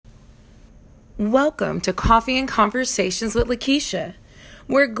Welcome to Coffee and Conversations with Lakeisha.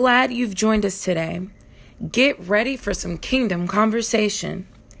 We're glad you've joined us today. Get ready for some kingdom conversation.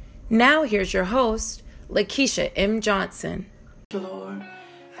 Now here's your host, Lakeisha M. Johnson. Lord.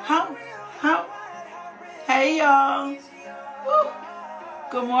 Hey y'all. Woo.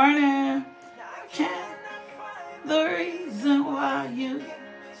 Good morning. The reason why you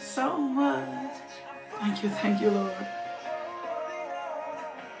so much. Thank you, Lord.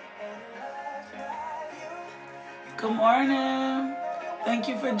 Good morning. Thank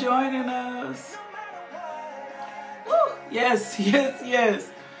you for joining us. Woo. Yes.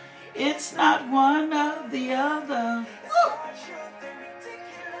 It's not one or the other. Woo.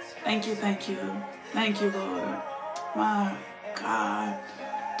 Thank you. Thank you, Lord. My God.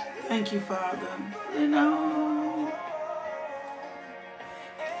 Thank you, Father.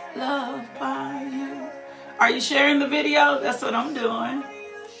 Loved by you. Are you sharing the video? That's what I'm doing.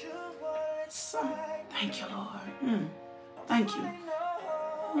 So, thank you, Lord. Thank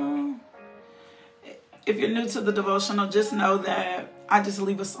you. If you're new to the devotional, just know that I just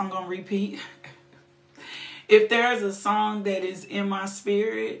leave a song on repeat. If there's a song that is in my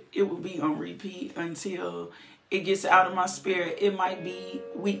spirit, it will be on repeat until it gets out of my spirit. It might be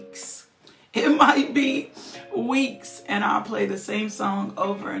weeks. And I'll play the same song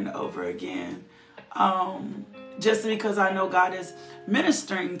over and over again. Just because I know God is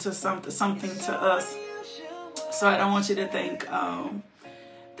ministering to something to us. So I don't want you to think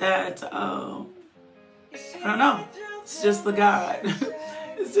that, I don't know. It's just the God.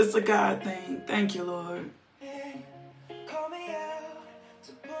 It's just a God thing. Thank you, Lord.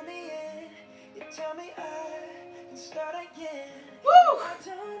 Woo!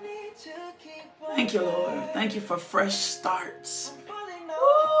 Thank you, Lord. Thank you for fresh starts.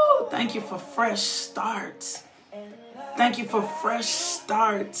 Woo! Thank you for fresh starts. Thank you for fresh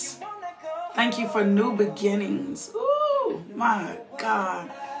starts. Thank you for new beginnings. Ooh, my God.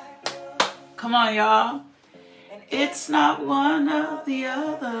 Come on, y'all. It's not one or the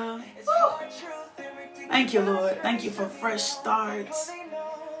other. Woo! Thank you, Lord. Thank you for fresh starts.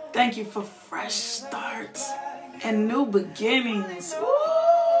 Thank you for fresh starts and new beginnings.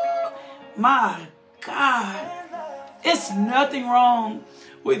 Ooh, my God. It's nothing wrong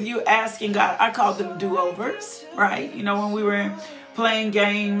with you asking God. I call them do-overs, right? You know, when we were playing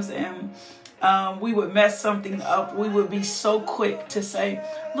games and we would mess something up, we would be so quick to say,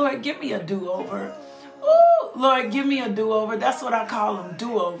 Lord, give me a do-over. Ooh, Lord, give me a do-over. That's what I call them,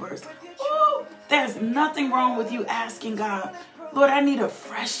 do-overs. Ooh, there's nothing wrong with you asking God, Lord, I need a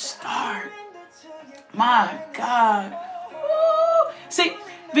fresh start. My God. Ooh. See,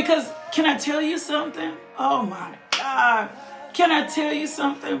 because can I tell you something? Oh, my God. Can I tell you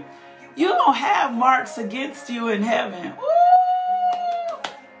something? You don't have marks against you in heaven. Ooh.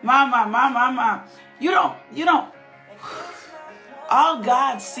 My. You don't. All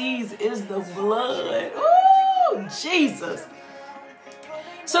God sees is the blood. Ooh, Jesus.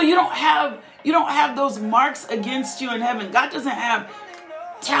 So you don't have those marks against you in heaven. God doesn't have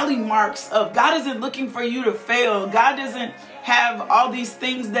tally marks of, God isn't looking for you to fail. God doesn't have all these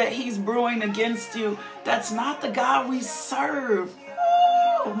things that he's brewing against you. That's not the God we serve.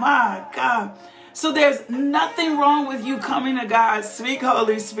 Oh my God. So there's nothing wrong with you coming to God. Speak,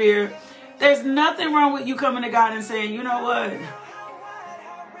 Holy Spirit. There's nothing wrong with you coming to God and saying, you know what?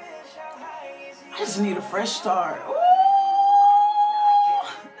 I just need a fresh start. Ooh.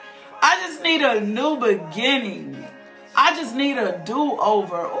 I just need a new beginning. I just need a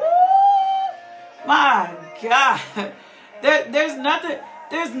do-over. Ooh, my God. There's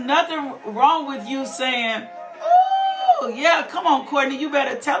nothing wrong with you saying, oh, yeah, come on, Courtney, you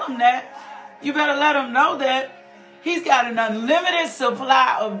better tell him that. You better let him know that he's got an unlimited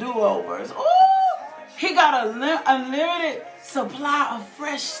supply of do-overs. Ooh, he got an unlimited supply of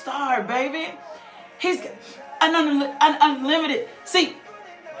fresh start, baby. He's got an unlimited, see,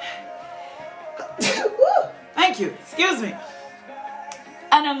 thank you. Excuse me.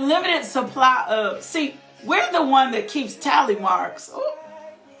 An unlimited supply of, see, we're the one that keeps tally marks. Ooh.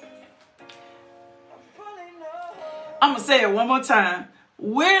 I'm going to say it one more time.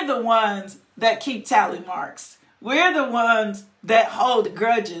 We're the ones that keep tally marks. We're the ones that hold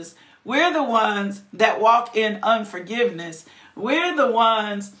grudges. We're the ones that walk in unforgiveness. We're the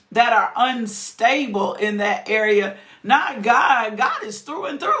ones that are unstable in that area. Not God. God is through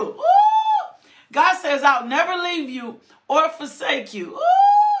and through. Ooh. God says, I'll never leave you or forsake you.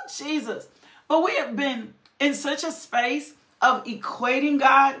 Oh, Jesus. But we have been in such a space of equating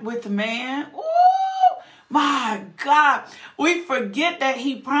God with man. Oh, my God. We forget that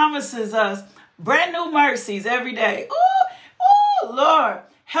he promises us brand new mercies every day. Oh, Lord.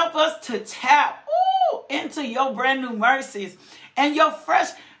 Help us to tap into your brand new mercies and your fresh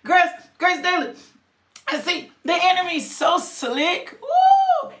grace daily. And see, the enemy's so slick.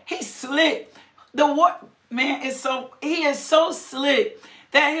 He's slick. He is so slick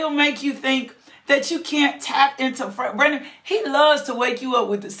that he'll make you think that you can't tap into Brandon. He loves to wake you up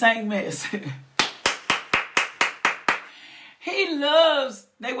with the same mess.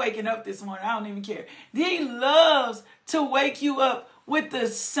 They waking up this morning. I don't even care. He loves to wake you up with the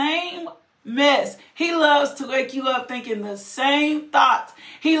same mess. He loves to wake you up thinking the same thoughts.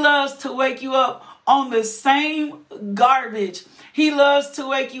 He loves to wake you up on the same garbage. He loves to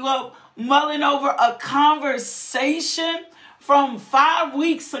wake you up mulling over a conversation from 5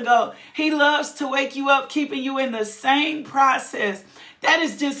 weeks ago. He loves to wake you up, keeping you in the same process. That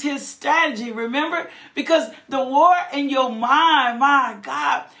is just his strategy, remember? Because the war in your mind, my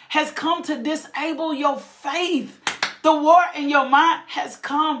God, has come to disable your faith. The war in your mind has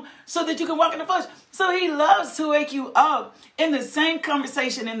come so that you can walk in the flesh. So he loves to wake you up in the same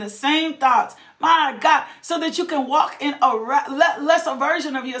conversation, in the same thoughts, my God, so that you can walk in a lesser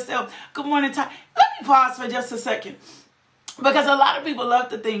version of yourself. Good morning, Ty. Let me pause for just a second. Because a lot of people love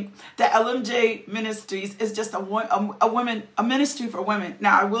to think that LMJ Ministries is just a ministry for women.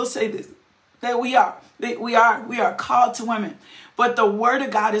 Now, I will say this, that we are called to women, but the word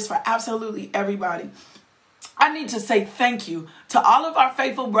of God is for absolutely everybody. I need to say thank you to all of our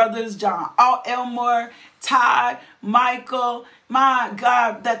faithful brothers, John, Elmore, Ty, Michael, my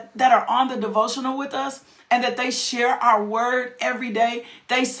God, that are on the devotional with us, and that they share our word every day.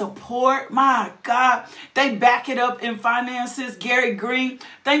 They support, my God. They back it up in finances. Gary Green,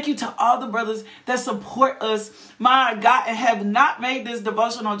 thank you to all the brothers that support us, my God, and have not made this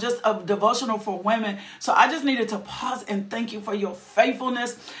devotional just a devotional for women. So I just needed to pause and thank you for your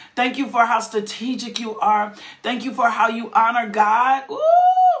faithfulness. Thank you for how strategic you are. Thank you for how you honor God.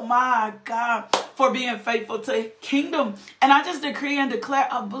 Ooh, my God, for being faithful to kingdom. And I just decree and declare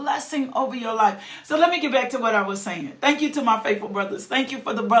a blessing over your life. So let me get back to what I was saying. Thank you to my faithful brothers. Thank you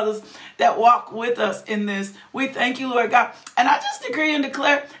for the brothers that walk with us in this. We thank you, Lord God. And I just decree and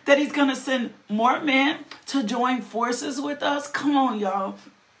declare that he's going to send more men to join forces with us. Come on, y'all.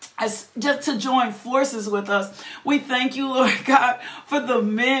 Just to join forces with us. We thank you, Lord God, for the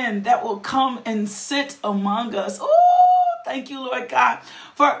men that will come and sit among us. Ooh, thank you, Lord God,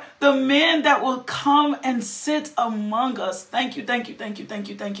 for the men that will come and sit among us. Thank you, thank you, thank you, thank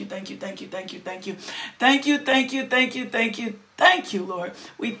you, thank you, thank you, thank you, thank you, thank you, thank you, thank you, thank you, thank you. Thank you, Lord.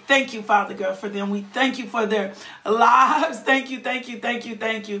 We thank you, Father God, for them. We thank you for their lives. Thank you, thank you, thank you,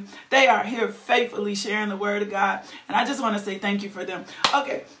 thank you. They are here faithfully sharing the word of God. And I just want to say thank you for them.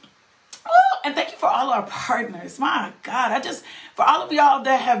 Okay. And thank you for all our partners. My God, for all of y'all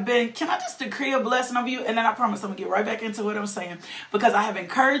that have been, can I just decree a blessing over you? And then I promise I'm going to get right back into what I'm saying, because I have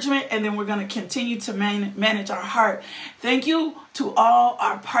encouragement, and then we're going to continue to manage our heart. Thank you to all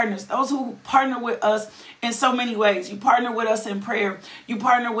our partners, those who partner with us in so many ways. You partner with us in prayer. You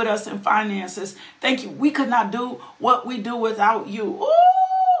partner with us in finances. Thank you. We could not do what we do without you.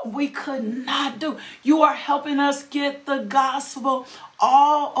 Ooh, we could not do. You are helping us get the gospel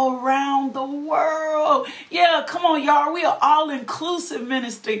all around the world. Yeah, come on, y'all. We are all-inclusive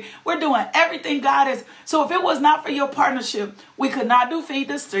ministry. We're doing everything God is. So if it was not for your partnership, we could not do Feed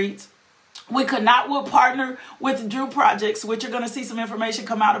the Streets. We could not partner with Drew Projects, which you're going to see some information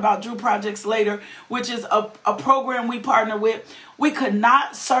come out about Drew Projects later, which is a program we partner with. We could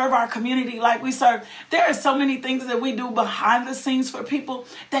not serve our community like we serve. There are so many things that we do behind the scenes for people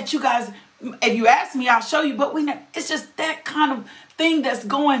that you guys, if you ask me, I'll show you. But it's just that kind of thing that's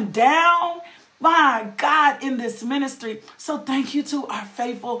going down, my God, in this ministry. So thank you to our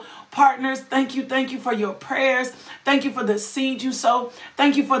faithful partners. Thank you for your prayers. Thank you for the seed you sow.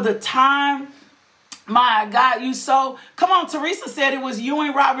 Thank you for the time, my God, you sow. Come on, Teresa said it was you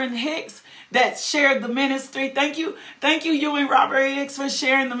and Robert Hicks that shared the ministry. Thank you, you and Robert Hicks, for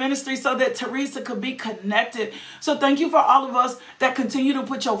sharing the ministry so that Teresa could be connected. So thank you for all of us that continue to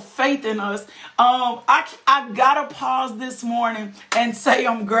put your faith in us. I gotta pause this morning and say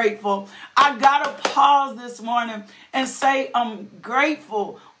I'm grateful. I gotta pause this morning and say I'm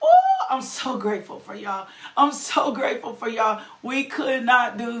grateful. Oh, I'm so grateful for y'all. I'm so grateful for y'all. We could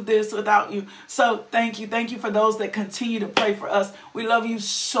not do this without you. So thank you. Thank you for those that continue to pray for us. We love you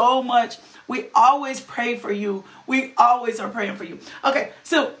so much. We always pray for you. We always are praying for you. Okay,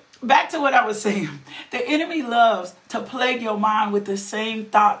 so back to what I was saying. The enemy loves to plague your mind with the same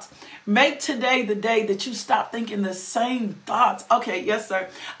thoughts. Make today the day that you stop thinking the same thoughts. Okay, yes, sir.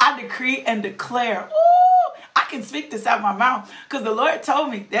 I decree and declare. Ooh, I can speak this out of my mouth because the Lord told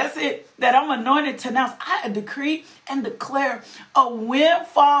me, that's it, that I'm anointed to announce. I decree and declare a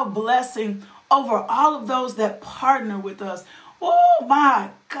windfall blessing over all of those that partner with us. Oh my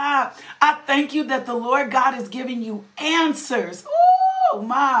God. I thank you that the Lord God is giving you answers. Oh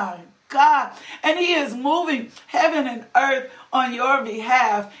my God. And he is moving heaven and earth on your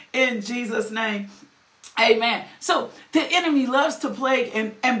behalf in Jesus' name. Amen. So the enemy loves to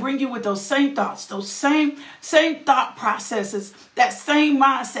plague and bring you with those same thoughts, those same thought processes, that same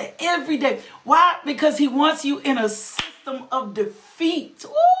mindset every day. Why? Because he wants you in a system of defeat.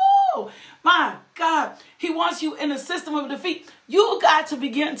 Oh my God. He wants you in a system of defeat. You got to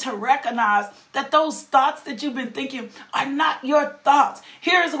begin to recognize that those thoughts that you've been thinking are not your thoughts.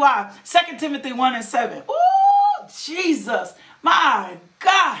 Here's why. 2 Timothy 1:7. Oh, Jesus. My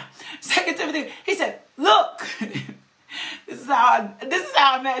God. 2 Timothy, he said, look, this is how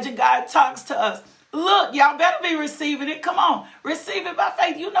I imagine God talks to us. Look, y'all better be receiving it. Come on. Receive it by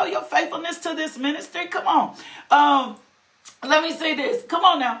faith. You know your faithfulness to this ministry. Come on. Let me say this. Come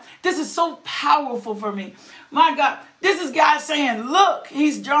on now. This is so powerful for me. My God. This is God saying, look,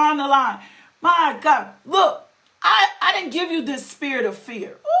 he's drawing the line. My God. Look, I didn't give you this spirit of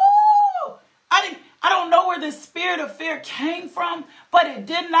fear. Ooh, I don't know where this spirit of fear came from, but it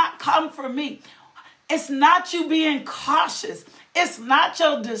did not come from me. It's not you being cautious. It's not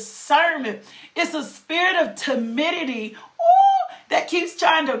your discernment. It's a spirit of timidity that keeps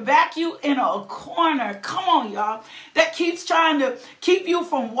trying to back you in a corner. Come on, y'all. That keeps trying to keep you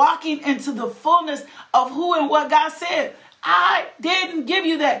from walking into the fullness of who and what God said. I didn't give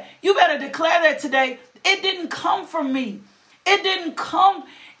you that. You better declare that today. It didn't come from me. It didn't come.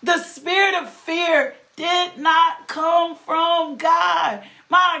 The spirit of fear did not come from God.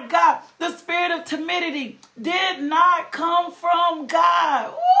 My God, the spirit of timidity did not come from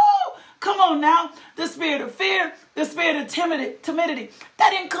God. Woo! Come on now. The spirit of fear, the spirit of timidity, that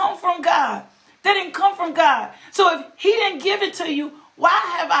didn't come from God. That didn't come from God. So if he didn't give it to you, why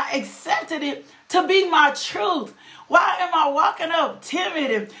have I accepted it to be my truth? Why am I walking up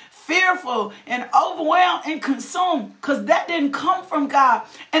timid and fearful and overwhelmed and consumed? Because that didn't come from God.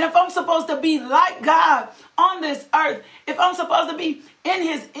 And if I'm supposed to be like God on this earth, if I'm supposed to be in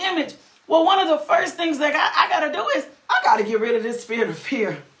his image, well, one of the first things that I got to do is I got to get rid of this spirit of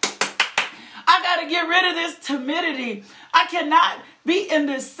fear. I got to get rid of this timidity. I cannot be in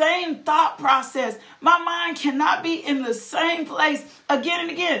the same thought process. My mind cannot be in the same place again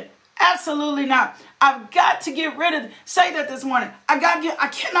and again. Absolutely not. I've got to get rid of, say that this morning. I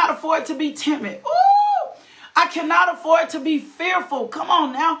cannot afford to be timid. Ooh, I cannot afford to be fearful. Come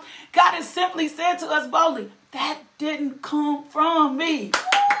on now. God has simply said to us boldly, that didn't come from me. Ooh,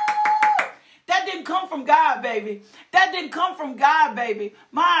 that didn't come from God, baby. That didn't come from God, baby.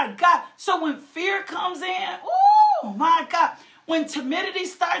 My God. So when fear comes in, oh my God, when timidity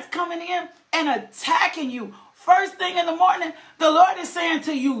starts coming in and attacking you, first thing in the morning, the Lord is saying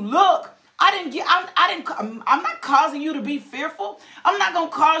to you, look, I'm not causing you to be fearful. I'm not going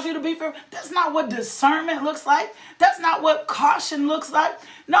to cause you to be fearful. That's not what discernment looks like. That's not what caution looks like.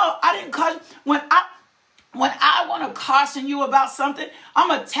 No, I didn't cause you. When I want to caution you about something, I'm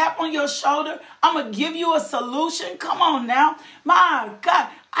going to tap on your shoulder. I'm going to give you a solution. Come on now. My God,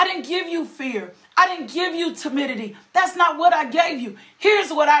 I didn't give you fear. I didn't give you timidity. That's not what I gave you.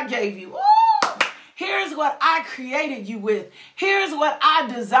 Here's what I gave you. Woo! Here's what I created you with. Here's what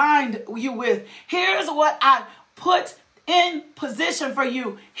I designed you with. Here's what I put in position for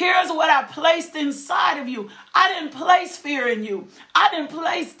you. Here's what I placed inside of you. I didn't place fear in you. I didn't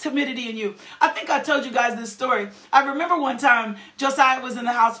place timidity in you. I think I told you guys this story. I remember one time Josiah was in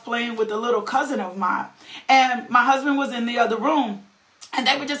the house playing with a little cousin of mine, and my husband was in the other room. And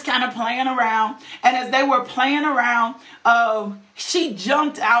they were just kind of playing around. And as they were playing around, she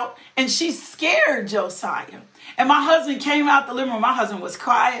jumped out and she scared Josiah. And my husband came out the living room. My husband was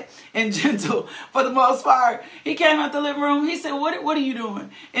quiet and gentle for the most part. He came out the living room. He said, what are you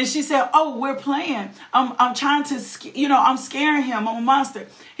doing? And she said, oh, we're playing. I'm trying to, I'm scaring him. I'm a monster.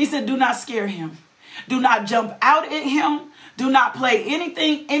 He said, do not scare him. Do not jump out at him. Do not play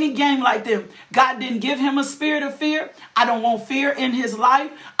any game like them. God didn't give him a spirit of fear. I don't want fear in his life.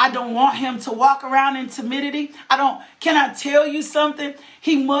 I don't want him to walk around in timidity. Can I tell you something?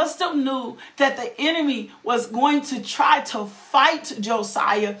 He must have knew that the enemy was going to try to fight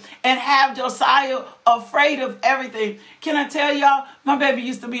Josiah and have Josiah afraid of everything. Can I tell y'all, my baby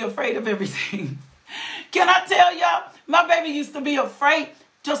used to be afraid of everything. Can I tell y'all, my baby used to be afraid.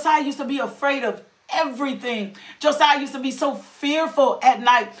 Josiah used to be afraid of everything. Josiah used to be so fearful at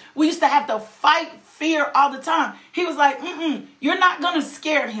night. We used to have to fight fear all the time. He was like, you're not going to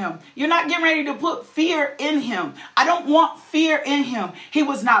scare him. You're not getting ready to put fear in him. I don't want fear in him. He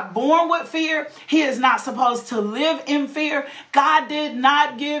was not born with fear. He is not supposed to live in fear. God did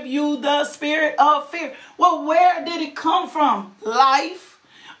not give you the spirit of fear. Well, where did it come from? Life,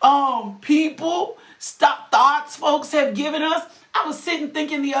 people, thoughts folks have given us. I was sitting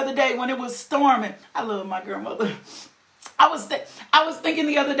thinking the other day when it was storming. I love my grandmother. I was thinking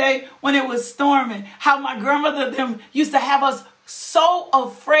the other day when it was storming, how my grandmother them used to have us so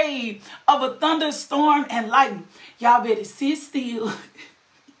afraid of a thunderstorm and lightning. Y'all better sit still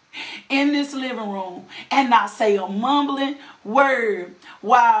in this living room and not say a mumbling word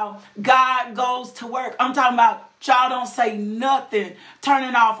while God goes to work. I'm talking about y'all don't say nothing.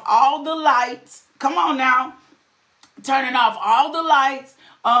 Turning off all the lights. Come on now. Turning off all the lights.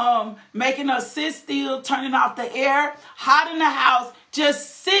 Making us sit still, turning off the air, hot in the house,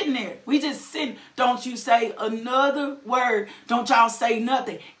 just sitting there. We just sitting. Don't you say another word. Don't y'all say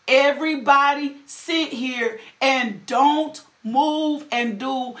nothing. Everybody sit here and don't move and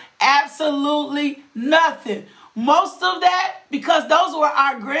do absolutely nothing. Most of that, because those were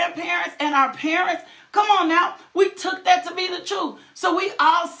our grandparents and our parents. Come on now. We took that to be the truth. So we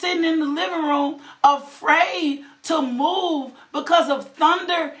all sitting in the living room afraid to move because of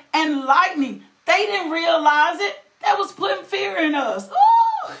thunder and lightning. They didn't realize it. That was putting fear in us.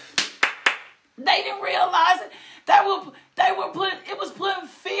 Ooh. They didn't realize it. It was putting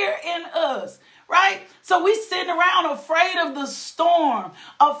fear in us, right? So we sitting around afraid of the storm,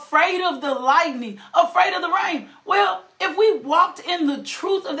 afraid of the lightning, afraid of the rain. Well, if we walked in the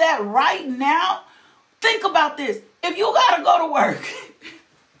truth of that right now, think about this. If you got to go to work,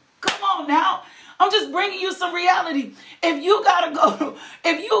 come on now. I'm just bringing you some reality. If you gotta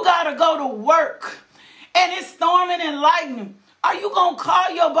go to work and it's storming and lightning, are you gonna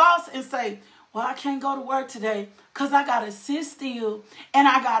call your boss and say, well, I can't go to work today because I gotta sit still and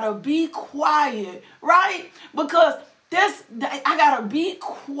I gotta be quiet, right? Because I gotta be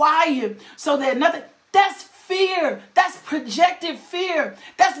quiet so that nothing. That's fear. That's projected fear.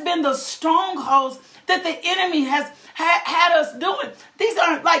 That's been the strongholds that the enemy has had us doing. These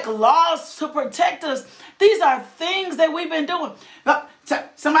aren't like laws to protect us. These are things that we've been doing.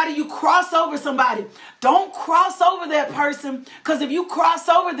 Somebody, you cross over somebody. Don't cross over that person, because if you cross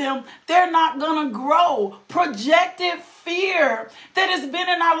over them, they're not going to grow. Projected fear that has been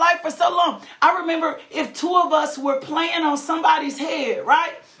in our life for so long. I remember if two of us were playing on somebody's head,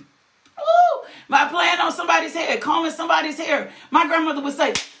 right? Ooh, by playing on somebody's head, combing somebody's hair, my grandmother would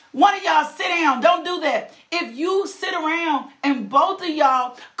say, one of y'all sit down. Don't do that. If you sit around and both of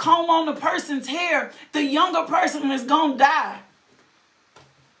y'all comb on the person's hair, the younger person is going to die.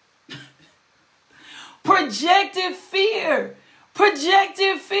 Projected fear.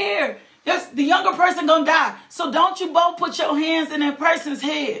 Projected fear. Yes, the younger person going to die. So don't you both put your hands in that person's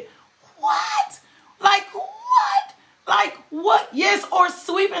head. What? Like what? Like what? Yes, or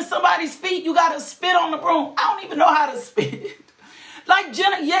sweeping somebody's feet. You got to spit on the broom. I don't even know how to spit. Like,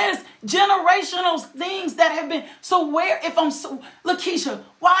 generational things that have been. So Lakeisha,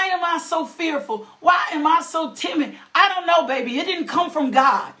 why am I so fearful? Why am I so timid? I don't know, baby. It didn't come from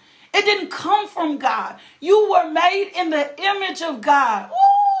God. It didn't come from God. You were made in the image of God.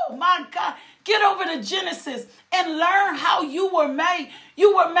 Oh, my God. Get over to Genesis and learn how you were made.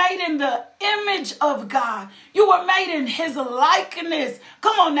 You were made in the image of God. You were made in his likeness.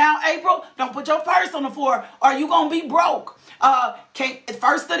 Come on now, April. Don't put your purse on the floor or you're going to be broke.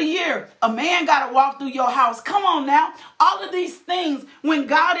 First of the year, a man got to walk through your house. Come on now. All of these things, when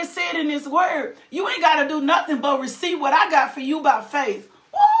God has said in his word, you ain't got to do nothing but receive what I got for you by faith.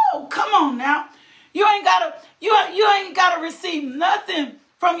 Whoa, come on now. You ain't got to receive nothing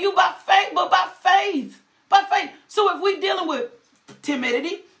from you by faith, but by faith. By faith. So if we dealing with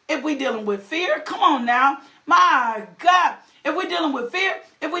timidity, if we dealing with fear, come on now. My God. If we're dealing with fear,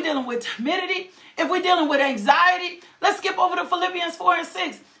 if we're dealing with timidity, if we're dealing with anxiety, let's skip over to Philippians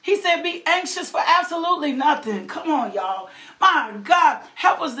 4:6. He said, be anxious for absolutely nothing. Come on, y'all. My God,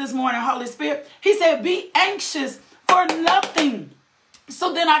 help us this morning, Holy Spirit. He said, be anxious for nothing.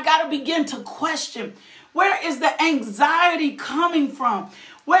 So then I got to begin to question, where is the anxiety coming from?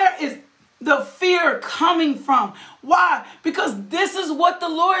 Where is the fear coming from? Why? Because this is what the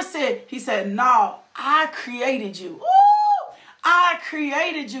Lord said. He said, no, I created you. Ooh, I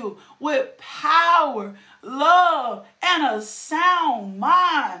created you with power, love, and a sound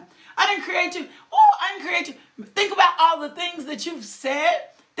mind. I didn't create you. Oh, I didn't create you. Think about all the things that you've said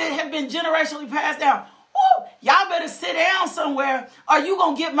that have been generationally passed down. Oh, y'all better sit down somewhere or you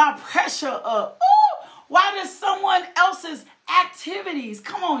going to get my pressure up. Oh, Why does someone else's activities,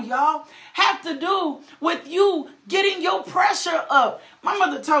 come on, y'all, have to do with you getting your pressure up? My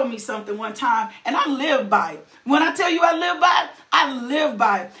mother told me something one time, and I live by it. When I tell you I live by it, I live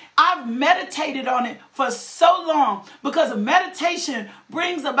by it. I've meditated on it for so long because meditation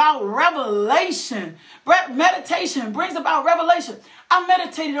brings about revelation. Meditation brings about revelation. I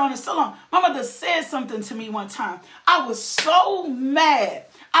meditated on it so long. My mother said something to me one time. I was so mad.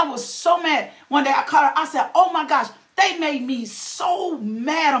 One day I called her. I said, oh my gosh, they made me so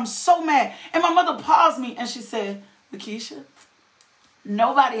mad. I'm so mad. And my mother paused me and she said, Lakeisha,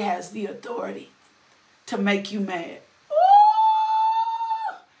 nobody has the authority to make you mad.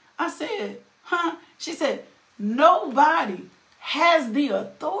 Ooh! I said, huh? She said, nobody has the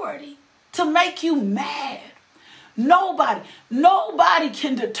authority to make you mad. Nobody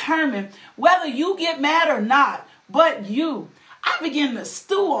can determine whether you get mad or not, but you. I began to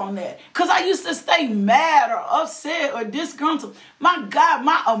stew on that because I used to stay mad or upset or disgruntled. My God,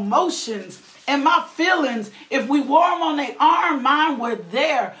 my emotions and my feelings, if we wore them on their arm, mine were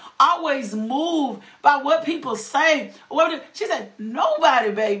there, always moved by what people say. She said,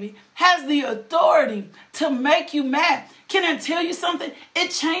 nobody, baby, has the authority to make you mad. Can I tell you something? It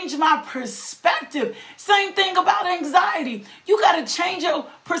changed my perspective. Same thing about anxiety. You got to change your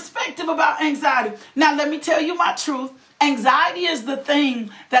perspective about anxiety. Now, let me tell you my truth. Anxiety is the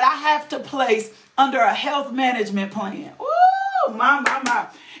thing that I have to place under a health management plan. Ooh, my.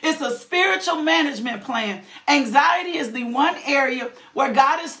 It's a spiritual management plan. Anxiety is the one area where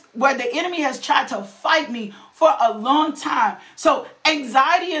the enemy has tried to fight me for a long time. So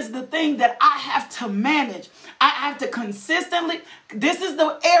anxiety is the thing that I have to manage. I have to consistently, this is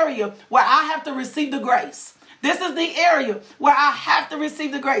the area where I have to receive the grace. This is the area where I have to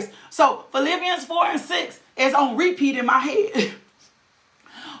receive the grace. So Philippians 4 and 6 is on repeat in my head.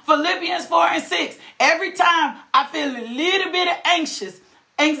 Philippians 4 and 6. Every time I feel a little bit of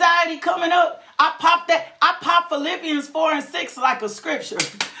anxiety coming up, I pop Philippians 4 and 6 like a scripture,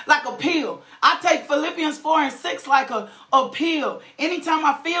 like a pill. I take Philippians 4 and 6 like a pill. Anytime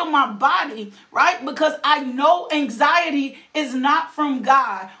I feel my body, right? Because I know anxiety is not from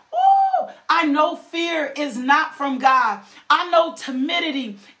God. Woo! I know fear is not from God. I know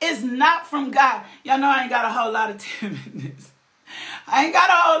timidity is not from God. Y'all know I ain't got a whole lot of timidness.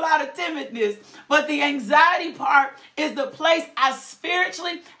 But the anxiety part is the place I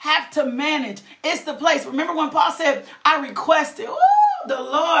spiritually have to manage. It's the place. Remember when Paul said, I requested. Ooh, the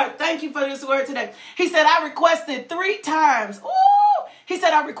Lord, thank you for this word today. He said, I requested 3 times. Ooh, he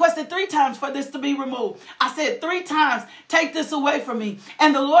said, I requested 3 times for this to be removed. I said 3 times, take this away from me.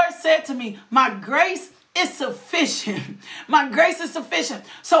 And the Lord said to me, my grace is sufficient. My grace is sufficient.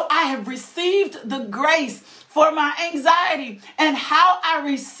 So I have received the grace for my anxiety. And how I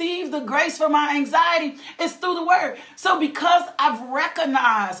receive the grace for my anxiety is through the word. So because I've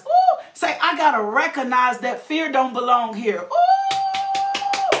recognized, I got to recognize that fear don't belong here.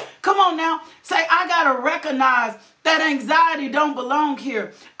 Ooh, come on now. Say, I got to recognize that anxiety don't belong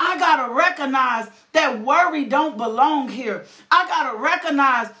here. I got to recognize that worry don't belong here. I got to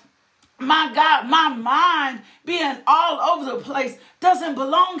recognize, my God, my mind being all over the place doesn't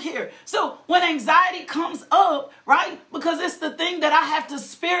belong here. So when anxiety comes up, right, because it's the thing that I have to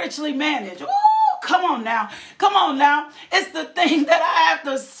spiritually manage. Ooh, come on now. It's the thing that I have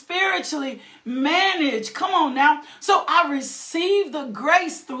to spiritually manage. Come on now. So I receive the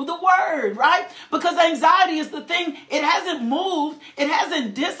grace through the word, right? Because anxiety is the thing. It hasn't moved. It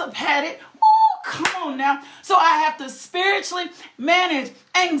hasn't dissipated. Come on now. So I have to spiritually manage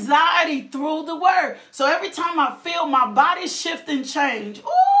anxiety through the word. So every time I feel my body shift and change,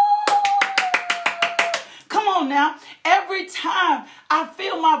 come on now. Every time I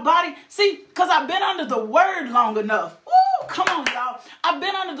feel my body, see, because I've been under the word long enough. Come on, y'all. I've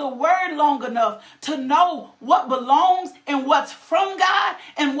been under the word long enough to know what belongs and what's from God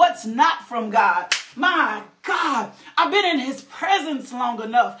and what's not from God. My God, I've been in his presence long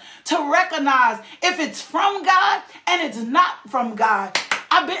enough to recognize if it's from God and it's not from God.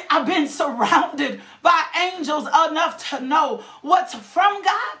 I've been surrounded by angels enough to know what's from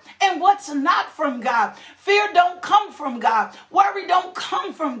God and what's not from God. Fear don't come from God. Worry don't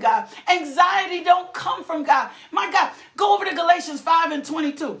come from God. Anxiety don't come from God. My God, go over to Galatians 5 and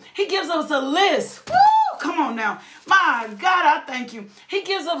 22. He gives us a list. Woo! Come on now. My God, I thank you. He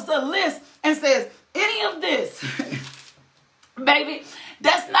gives us a list and says, any of this, baby,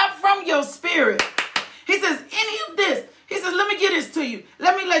 that's not from your spirit. He says, any of this. He says, let me get this to you.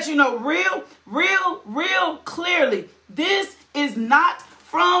 Let me let you know real clearly. This is not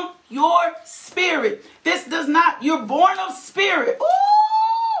from your spirit. This does not, you're born of spirit.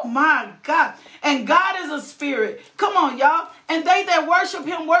 Ooh! Oh, my God. And God is a spirit. Come on, y'all. And they that worship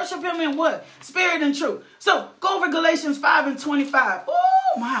him in what? Spirit and truth. So go over Galatians 5:25.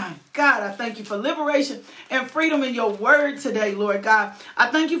 Oh, my God. I thank you for liberation and freedom in your word today, Lord God. I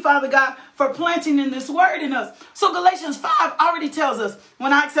thank you, Father God, for planting in this word in us. So Galatians 5 already tells us,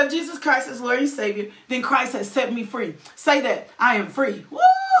 when I accept Jesus Christ as Lord and Savior, then Christ has set me free. Say that. I am free. Woo!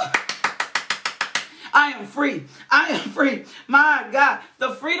 I am free. I am free. My God.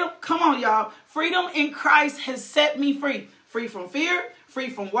 The freedom. Come on, y'all. Freedom in Christ has set me free. Free from fear. Free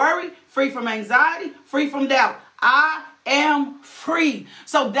from worry. Free from anxiety. Free from doubt. I am free.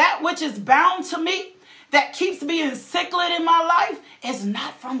 So that which is bound to me, that keeps being cycled in my life, is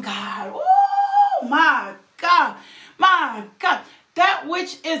not from God. Oh, my God. My God. That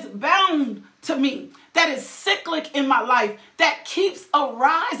which is bound to me, that is cyclic in my life, that keeps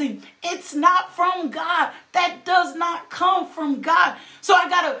arising, it's not from God. That does not come from God. So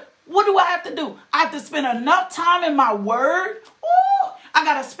what do I have to do? I have to spend enough time in my word. Ooh, I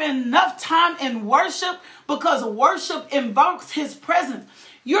got to spend enough time in worship, because worship invokes his presence.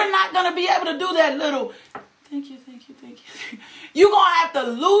 You're not going to be able to do that little, thank you. You're going to have to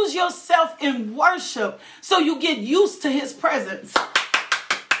lose yourself in worship so you get used to his presence.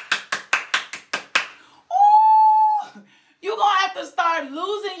 Ooh, you're going to have to start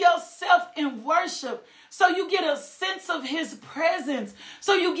losing yourself in worship so you get a sense of his presence,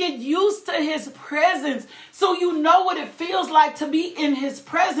 so you get used to his presence, so you know what it feels like to be in his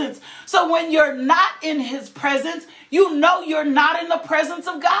presence. So when you're not in his presence, you know you're not in the presence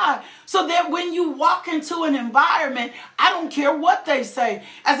of God. So that when you walk into an environment, I don't care what they say.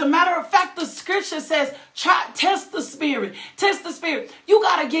 As a matter of fact, the scripture says, test the spirit. Test the spirit. You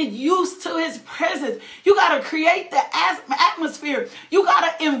got to get used to his presence. You got to create the atmosphere. You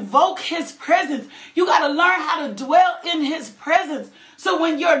got to invoke his presence. You got to learn how to dwell in his presence. So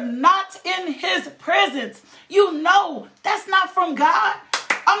when you're not in his presence, you know that's not from God.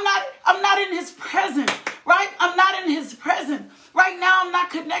 I'm not in his presence, right? I'm not in his presence. Right now, I'm not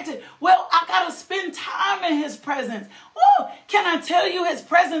connected. Well, I got to spend time in his presence. Woo! Can I tell you, his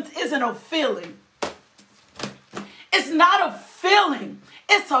presence isn't a feeling. It's not a feeling.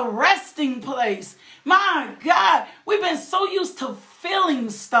 It's a resting place. My God, we've been so used to feeling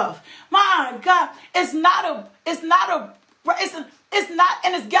stuff. My God, it's not,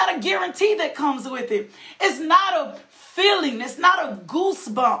 and it's got a guarantee that comes with it. It's not a feeling. It's not a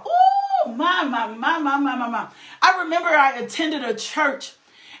goosebump. Ooh, my. I remember I attended a church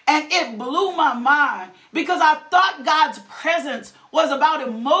and it blew my mind because I thought God's presence was about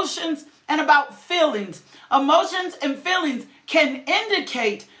emotions and about feelings. Emotions and feelings can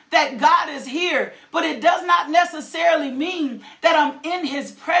indicate that God is here, but it does not necessarily mean that I'm in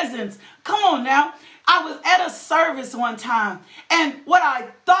his presence. Come on now. I was at a service one time, and what I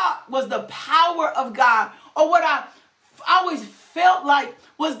thought was the power of God, or what I always felt like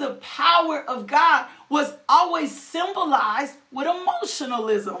was the power of God, was always symbolized with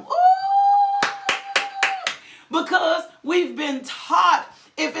emotionalism. Ooh! Because we've been taught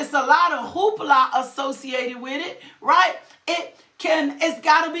if it's a lot of hoopla associated with it, right? It's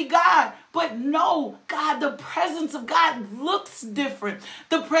got to be God. But no, God, the presence of God looks different.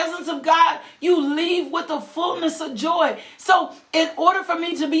 The presence of God, you leave with a fullness of joy. So in order for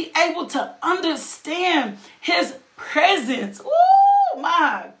me to be able to understand his presence, oh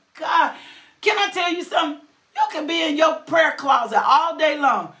my God, can I tell you something? You can be in your prayer closet all day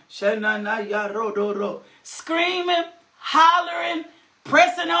long, screaming, hollering,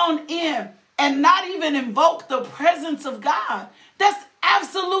 pressing on in, and not even invoke the presence of God. That's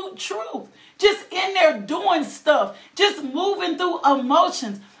absolute truth. Just in there doing stuff, just moving through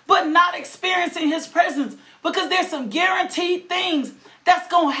emotions, but not experiencing his presence, because there's some guaranteed things that's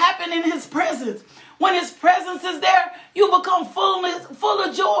going to happen in his presence. When his presence is there, you become full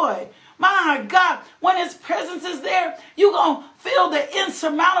of joy. My God, when his presence is there, you're going to feel the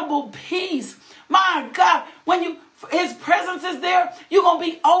insurmountable peace. My God, when his presence is there, you're going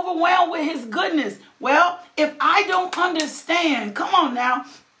to be overwhelmed with his goodness. Well, if I don't understand, come on now,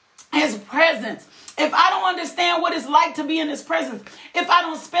 his presence, if I don't understand what it's like to be in his presence, if I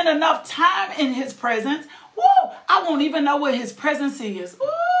don't spend enough time in his presence, I won't even know what his presence is.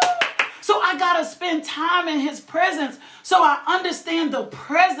 So I got to spend time in his presence so I understand the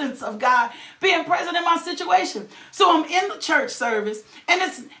presence of God being present in my situation. So I'm in the church service, and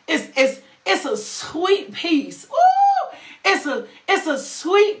it's a sweet peace. It's a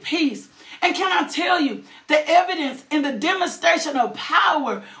sweet peace. And can I tell you, the evidence and the demonstration of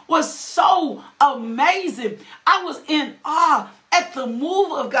power was so amazing. I was in awe at the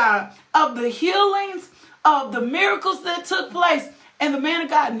move of God, of the healings, of the miracles that took place. And the man of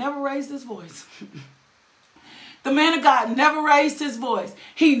God never raised his voice. The man of God never raised his voice.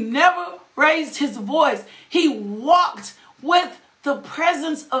 He never raised his voice. He walked with the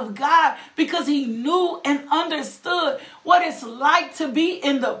presence of God because he knew and understood what it's like to be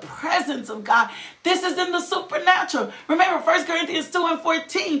in the presence of God. This is in the supernatural. Remember, 1 Corinthians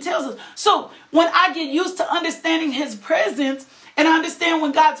 2:14 tells us. So when I get used to understanding his presence, and I understand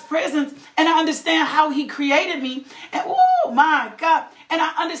when God's presence, and I understand how he created me, and oh my God, and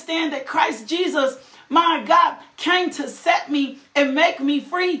I understand that Christ Jesus, my God, came to set me and make me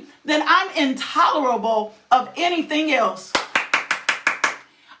free, then I'm intolerable of anything else.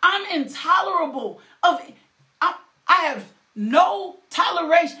 I'm intolerable of, I have no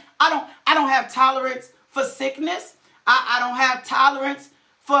toleration. I don't have tolerance for sickness. I don't have tolerance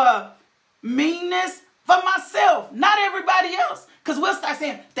for meanness for myself, not everybody else. Because we'll start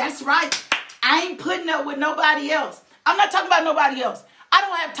saying, that's right, I ain't putting up with nobody else. I'm not talking about nobody else. I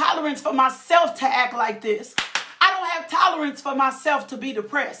don't have tolerance for myself to act like this. I don't have tolerance for myself to be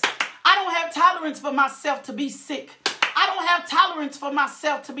depressed. I don't have tolerance for myself to be sick. I don't have tolerance for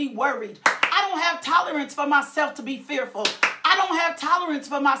myself to be worried. I don't have tolerance for myself to be fearful. I don't have tolerance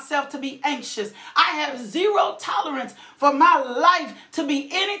for myself to be anxious. I have zero tolerance for my life to be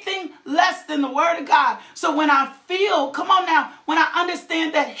anything less than the word of God. So when I feel, come on now, when I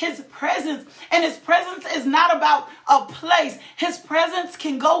understand that his presence, and his presence is not about a place. His presence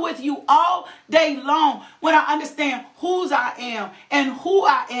can go with you all day long. When I understand whose I am and who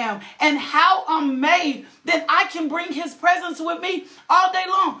I am and how I'm made, then I can bring his presence with me all day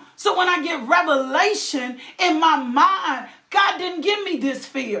long. So when I get revelation in my mind, God didn't give me this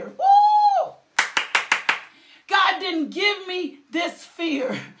fear. Woo! God didn't give me this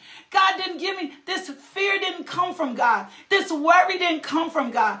fear. God didn't give me this fear. Didn't come from God. This worry didn't come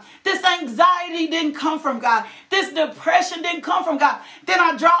from God. This anxiety didn't come from God. This depression didn't come from God. Then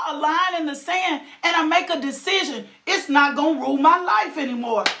I draw a line in the sand and I make a decision. It's not going to rule my life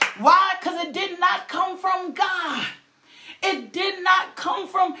anymore. Why? Because it did not come from God. It did not come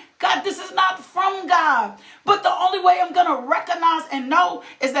from God. This is not from God. But the only way I'm going to recognize and know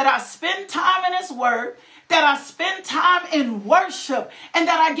is that I spend time in his word, that I spend time in worship, and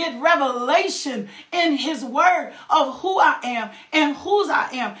that I get revelation in his word of who I am and whose I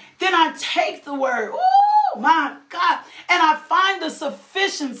am. Then I take the word, oh my God, and I find the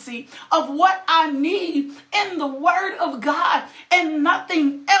sufficiency of what I need in the word of God and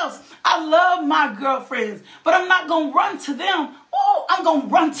nothing else. I love my girlfriends, but I'm not going to run to them. Oh, I'm going to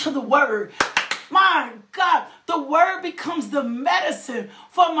run to the word. My God, the word becomes the medicine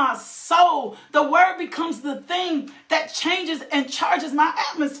for my soul. The word becomes the thing that changes and charges my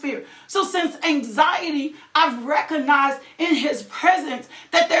atmosphere. So since anxiety, I've recognized in his presence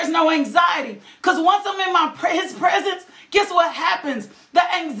that there's no anxiety. Because once I'm in his presence, guess what happens?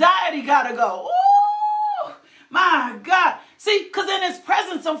 The anxiety got to go. Ooh, my God. See, because in his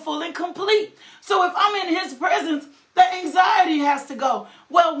presence, I'm full and complete. So if I'm in his presence, the anxiety has to go.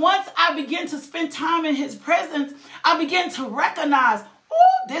 Well, once I begin to spend time in his presence, I begin to recognize,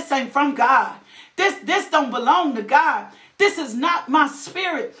 oh, this ain't from God. This don't belong to God. This is not my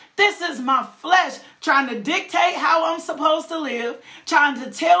spirit. This is my flesh trying to dictate how I'm supposed to live, trying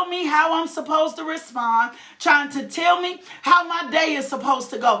to tell me how I'm supposed to respond, trying to tell me how my day is supposed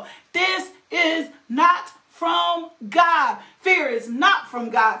to go. This is not from God. Fear is not from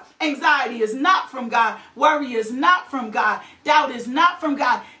God. Anxiety is not from God. Worry is not from God. Doubt is not from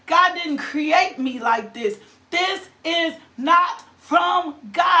God. God didn't create me like this. This is not from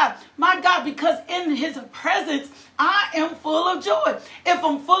God. My God, because in his presence, I am full of joy. If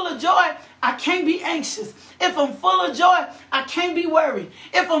I'm full of joy, I can't be anxious. If I'm full of joy, I can't be worried.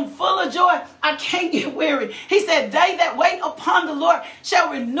 If I'm full of joy, I can't get weary. He said, they that wait upon the Lord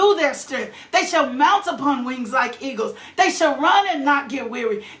shall renew their strength. They shall mount upon wings like eagles. They shall run and not get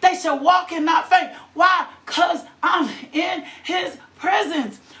weary. They shall walk and not faint. Why? Because I'm in his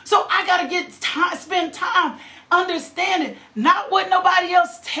presence. So I got to spend time understanding not what nobody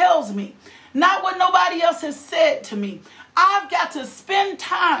else tells me, not what nobody else has said to me. I've got to spend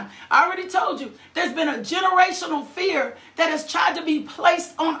time. I already told you, there's been a generational fear that has tried to be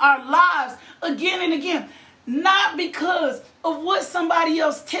placed on our lives again and again. Not because of what somebody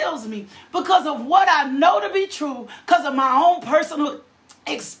else tells me, because of what I know to be true, because of my own personal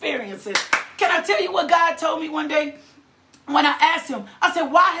experiences. Can I tell you what God told me one day? When I asked him, I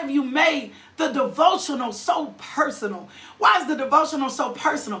said, why have you made the devotional so personal? Why is the devotional so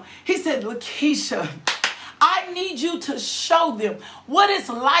personal? He said, Lakeisha, I need you to show them what it's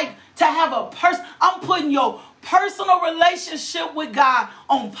like to have a I'm putting your personal relationship with God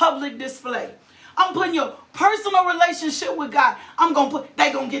on public display. I'm putting your personal relationship with God.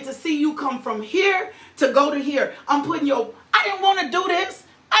 They gonna get to see you come from here to go to here. I didn't want to do this.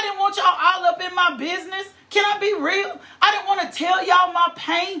 I didn't want y'all all up in my business. Can I be real? I didn't want to tell y'all my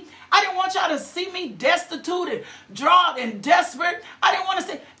pain. I didn't want y'all to see me destitute and drawed and desperate. I didn't want to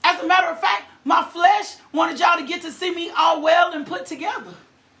say, as a matter of fact, my flesh wanted y'all to get to see me all well and put together.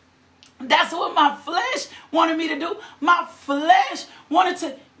 That's what my flesh wanted me to do. My flesh wanted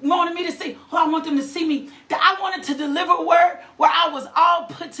me to see. I want them to see me. That I wanted to deliver a word where I was all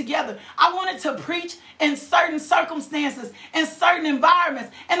put together. I wanted to preach in certain circumstances, in certain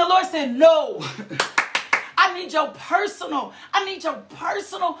environments. And the Lord said, no. I need your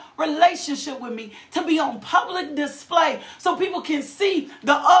personal relationship with me to be on public display so people can see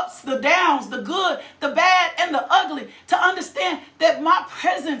the ups, the downs, the good, the bad, and the ugly, to understand that my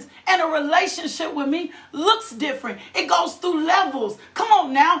presence and a relationship with me looks different. It goes through levels. Come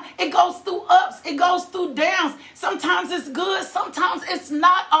on now. It goes through ups. It goes through downs. Sometimes it's good. Sometimes it's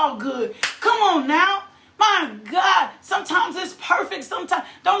not all good. Come on now. My God, sometimes it's perfect. Sometimes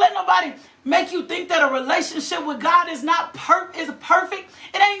don't let nobody make you think that a relationship with God is perfect.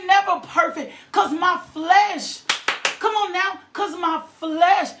 It ain't never perfect. Because my flesh, come on now, because my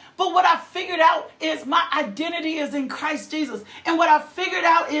flesh. But what I figured out is my identity is in Christ Jesus. And what I figured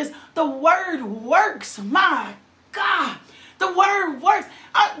out is the word works. My God, the word works.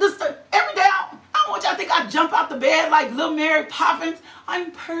 Every day, I don't want y'all to think I jump out the bed like little Mary Poppins.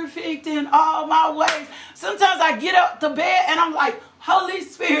 I'm perfect in all my ways. Sometimes I get up the bed and I'm like, Holy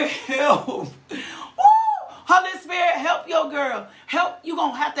Spirit, help. Woo! Holy Spirit, help your girl. Help. You're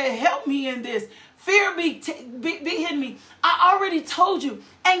going to have to help me in this. Fear be hitting me. I already told you,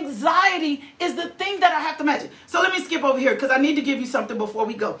 anxiety is the thing that I have to manage. So let me skip over here because I need to give you something before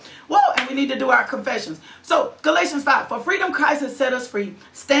we go. Whoa, and we need to do our confessions. So Galatians 5, for freedom Christ has set us free.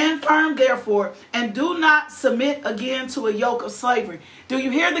 Stand firm, therefore, and do not submit again to a yoke of slavery. Do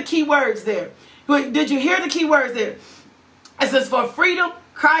you hear the key words there? Did you hear the key words there? It says, for freedom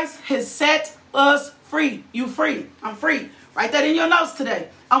Christ has set us free. You free. I'm free. Write that in your notes today.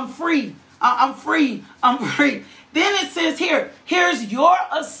 I'm free. I'm free. I'm free. Then it says here's your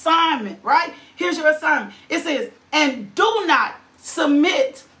assignment, right? Here's your assignment. It says, and do not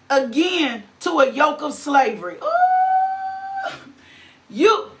submit again to a yoke of slavery.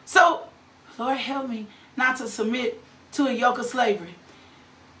 So, Lord, help me not to submit to a yoke of slavery.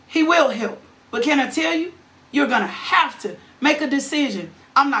 He will help. But can I tell you, you're going to have to make a decision.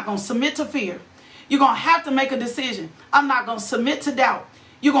 I'm not going to submit to fear. You're going to have to make a decision. I'm not going to submit to doubt.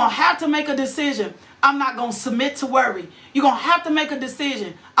 You're going to have to make a decision. I'm not going to submit to worry. You're going to have to make a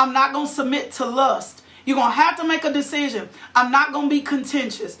decision. I'm not going to submit to lust. You're going to have to make a decision. I'm not going to be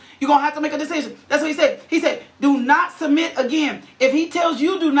contentious. You're going to have to make a decision. That's what he said. He said, do not submit again. If he tells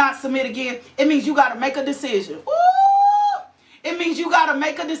you do not submit again, it means you got to make a decision. Ooh! It means you got to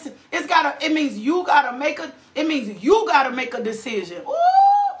make a decision. It means you got to make a decision. Ooh!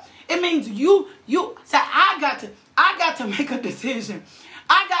 It means you say, I got to make a decision.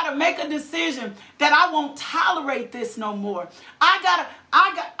 I got to make a decision that I won't tolerate this no more. I got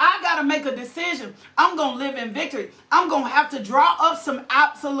to make a decision. I'm going to live in victory. I'm going to have to draw up some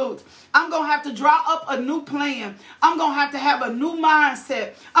absolutes. I'm going to have to draw up a new plan. I'm going to have a new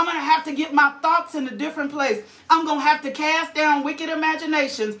mindset. I'm going to have to get my thoughts in a different place. I'm going to have to cast down wicked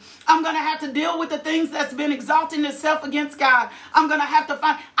imaginations. I'm going to have to deal with the things that's been exalting itself against God. I'm going to have to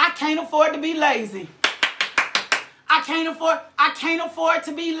I can't afford to be lazy. I can't afford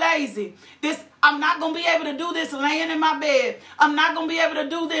to be lazy. I'm not going to be able to do this laying in my bed. I'm not going to be able to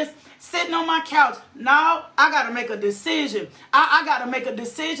do this sitting on my couch. No, I got to make a decision. I got to make a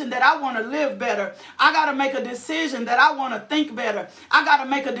decision that I want to live better. I got to make a decision that I want to think better. I got to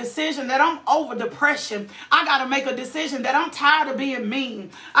make a decision that I'm over depression. I got to make a decision that I'm tired of being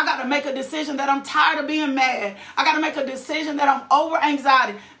mean. I got to make a decision that I'm tired of being mad. I got to make a decision that I'm over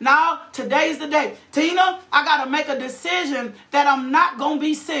anxiety. Now, today's the day. Tina, I got to make a decision that I'm not going to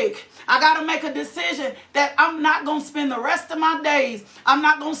be sick. I got to make a decision that I'm not going to spend the rest of my days. I'm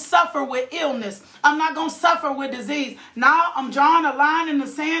not going to suffer with illness. I'm not going to suffer with disease. Now I'm drawing a line in the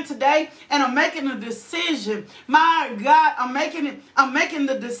sand today and I'm making a decision. My God, I'm making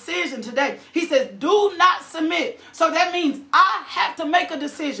the decision today. He says, do not submit. So that means I have to make a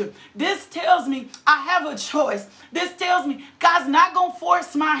decision. This tells me I have a choice. This tells me God's not going to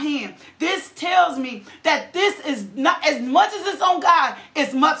force my hand. This tells me that this is not as much as it's on God,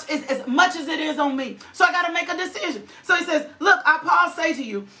 as much as it is on me. So I got to make a decision. So he says, look, Paul say to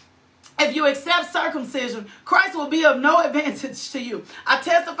you, if you accept circumcision, Christ will be of no advantage to you. I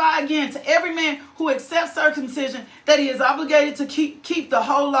testify again to every man who accepts circumcision that he is obligated to keep the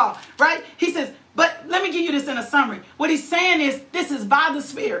whole law. Right? He says, But let me give you this in a summary. What he's saying is, this is by the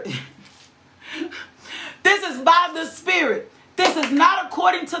Spirit. This is by the Spirit. This is not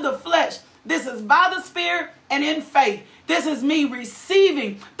according to the flesh. This is by the Spirit and in faith. This is me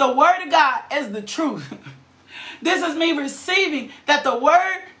receiving the word of God as the truth. This is me receiving that the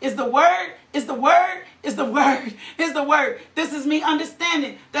word is the word, is the word, is the word, is the word. This is me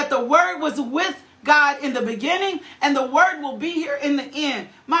understanding that the word was with God in the beginning and the word will be here in the end.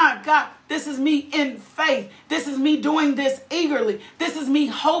 My God, this is me in faith. This is me doing this eagerly. This is me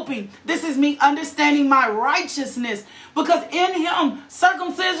hoping. This is me understanding my righteousness, because in him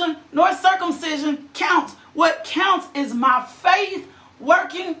circumcision nor circumcision counts. What counts is my faith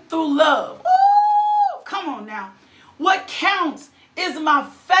working through love. Woo! Come on now. What counts is my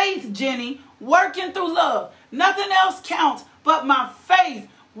faith, Jenny, working through love. Nothing else counts but my faith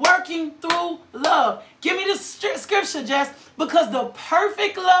working through love. Give me the scripture, Jess, because the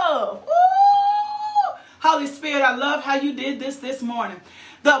perfect love. Woo! Holy Spirit, I love how you did this morning.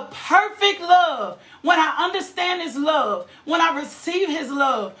 The perfect love, when I understand his love, when I receive his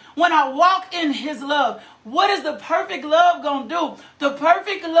love, when I walk in his love, what is the perfect love going to do? The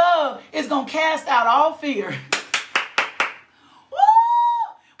perfect love is going to cast out all fear. Woo!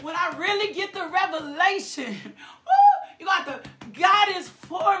 When I really get the revelation, woo, you got the God is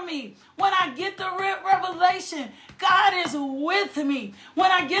for me. When I get the revelation, God is with me. When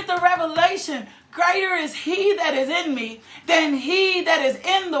I get the revelation, greater is he that is in me than he that is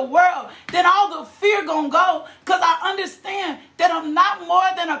in the world. Then all the fear gonna go, because I understand that I'm not more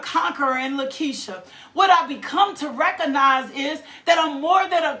than a conqueror in Lakeisha. What I become to recognize is that I'm more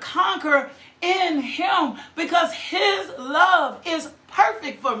than a conqueror in him, because his love is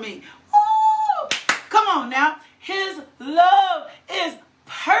perfect for me. Woo! Come on now. His love is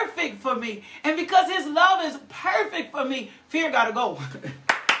perfect for me. And because his love is perfect for me, fear got to go.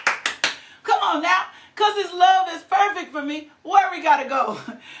 Come on now. Because his love is perfect for me, worry got to go.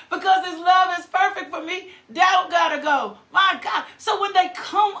 Because his love is perfect for me, doubt got to go. My God. So when they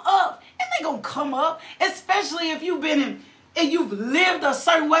come up, and they're going to come up, especially if you've been in, and you've lived a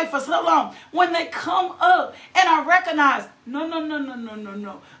certain way for so long, when they come up and I recognize,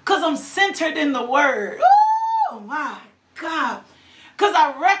 no. Because I'm centered in the word. Oh my God. Because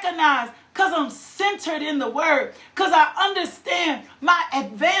I recognize, because I'm centered in the word, because I understand my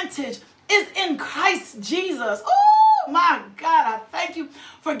advantage is in Christ Jesus. Oh my God, I thank you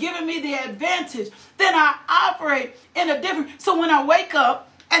for giving me the advantage. Then I operate in a different, so when I wake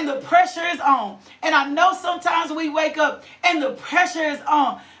up and the pressure is on, and I know sometimes we wake up and the pressure is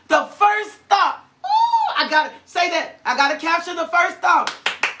on, the first thought, I got to say that, I got to capture the first thought.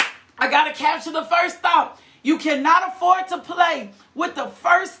 I got to capture the first thought. You cannot afford to play with the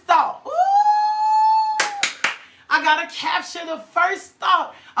first thought. Ooh! I got to capture the first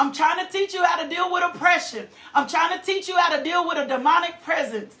thought. I'm trying to teach you how to deal with oppression. I'm trying to teach you how to deal with a demonic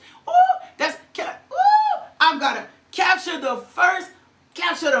presence. Ooh, I've got to capture the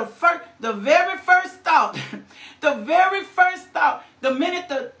very first thought. The very first thought. The minute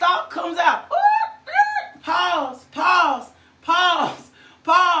the thought comes out. Pause.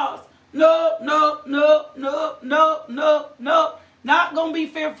 No. Not going to be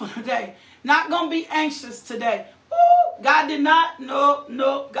fearful today. Not going to be anxious today. God did not,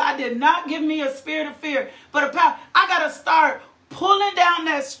 God did not give me a spirit of fear, but a power. I got to start pulling down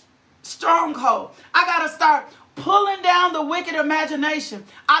that stronghold. I got to start pulling down the wicked imagination.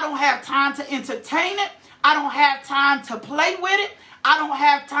 I don't have time to entertain it. I don't have time to play with it. I don't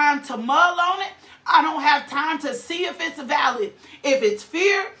have time to mull on it. I don't have time to see if it's valid. If it's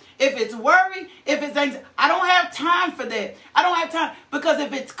fear, if it's worry, if it's anxiety, I don't have time for that. I don't have time, because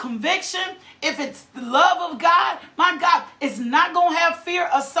if it's conviction, if it's the love of God, my God, it's not going to have fear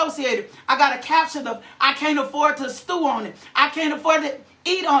associated. I got to capture I can't afford to stew on it. I can't afford to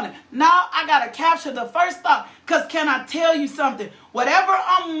eat on it. Now I got to capture the first thought, because can I tell you something? Whatever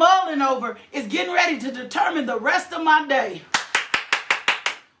I'm mulling over is getting ready to determine the rest of my day.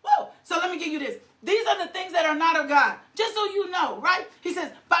 Whoa. So let me give you this. These are the things that are not of God. Just so you know, right? He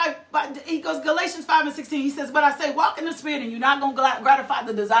says, he goes, Galatians 5:16, he says, but I say, walk in the spirit and you're not going to gratify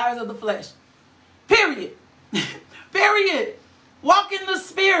the desires of the flesh. Period. Period. Walk in the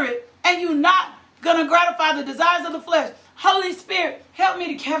spirit and you're not going to gratify the desires of the flesh. Holy Spirit, help me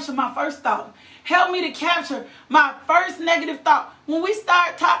to capture my first thought. Help me to capture my first negative thought. When we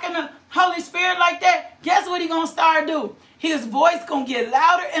start talking to Holy Spirit like that, guess what he's going to start doing? His voice going to get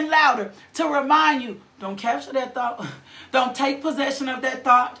louder and louder to remind you, don't capture that thought. Don't take possession of that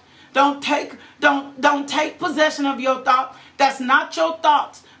thought. Don't take possession of your thought. That's not your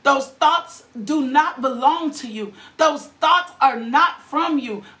thoughts. Those thoughts do not belong to you. Those thoughts are not from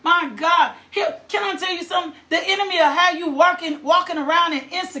you. My God, here, can I tell you something? The enemy will have you walking around in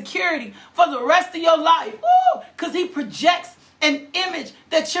insecurity for the rest of your life. Because he projects an image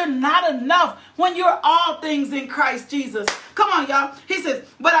that you're not enough when you're all things in Christ Jesus. Come on, y'all. He says,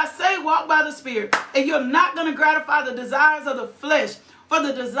 but I say walk by the Spirit, and you're not going to gratify the desires of the flesh. For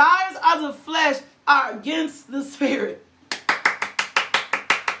the desires of the flesh are against the Spirit.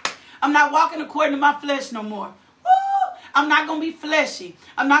 I'm not walking according to my flesh no more. I'm not going to be fleshy.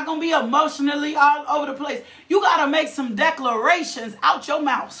 I'm not going to be emotionally all over the place. You got to make some declarations out your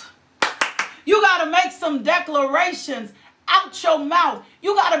mouth. You got to make some declarations out your mouth.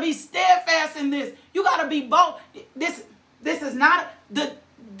 You got to be steadfast in this. You got to be bold. This is not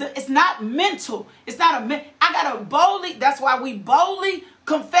it's not mental. It's not I got to boldly. That's why we boldly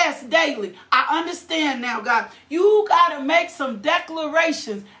confess daily. I understand now, God. You got to make some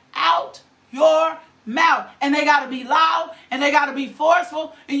declarations out your mouth, and they got to be loud, and they got to be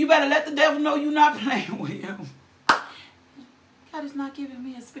forceful, and you better let the devil know you're not playing with him. God is not giving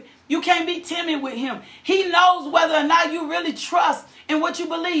me a spirit. You can't be timid with him. He knows whether or not you really trust in what you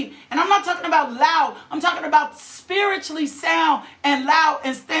believe. And I'm not talking about loud. I'm talking about spiritually sound and loud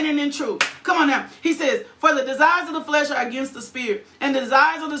and standing in truth. Come on now. He says, for the desires of the flesh are against the spirit, and the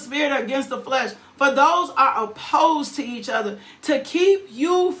desires of the spirit are against the flesh. For those are opposed to each other to keep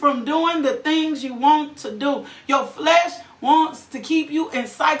you from doing the things you want to do. Your flesh wants to keep you in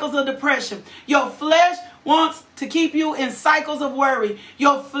cycles of depression. Your flesh wants to keep you in cycles of worry.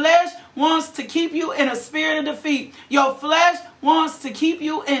 Your flesh wants to keep you in a spirit of defeat. Your flesh wants to keep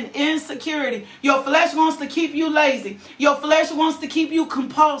you in insecurity. Your flesh wants to keep you lazy. Your flesh wants to keep you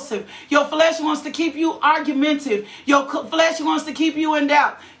compulsive. Your flesh wants to keep you argumentative. Your flesh wants to keep you in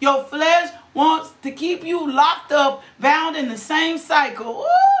doubt. Your flesh wants to keep you locked up, bound in the same cycle.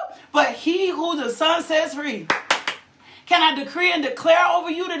 Ooh, but he who the Son sets free. Can I decree and declare over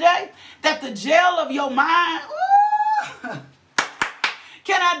you today that the jail of your mind,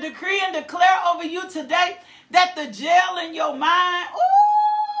 can I decree and declare over you today that the jail in your mind,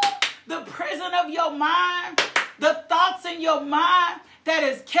 the prison of your mind, the thoughts in your mind that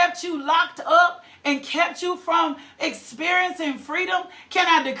has kept you locked up and kept you from experiencing freedom, can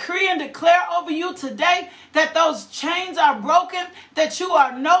I decree and declare over you today that those chains are broken, that you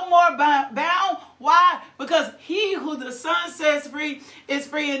are no more bound? Why? Because he who the Son sets free is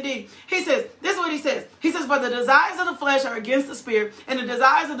free indeed. He says, this is what he says. He says, for the desires of the flesh are against the spirit, and the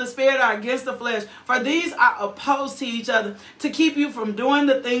desires of the spirit are against the flesh. For these are opposed to each other to keep you from doing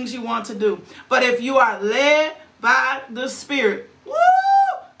the things you want to do. But if you are led by the Spirit,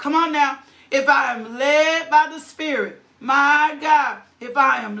 come on now. If I am led by the Spirit, my God, if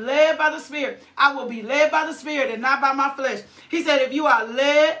I am led by the Spirit, I will be led by the Spirit and not by my flesh. He said, if you are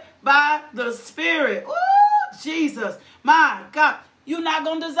led by the Spirit, Jesus, my God, you're not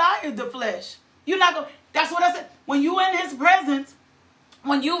going to desire the flesh. You're not going. That's what I said. When you're in his presence,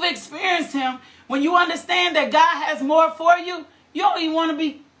 when you've experienced him, when you understand that God has more for you, you don't even want to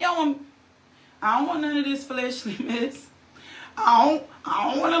be, I don't want none of this fleshly mess. I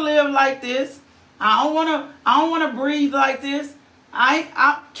don't want to live like this. I don't want to breathe like this.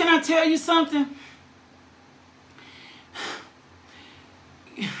 Can I tell you something?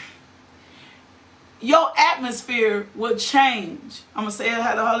 Your atmosphere will change. I'm going to say it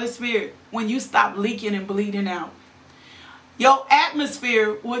how the Holy Spirit, when you stop leaking and bleeding out. Your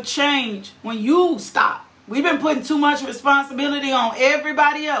atmosphere will change when you stop. We've been putting too much responsibility on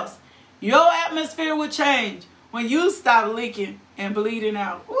everybody else. Your atmosphere will change when you stop leaking and bleeding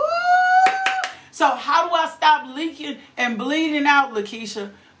out. Woo! So how do I stop leaking and bleeding out,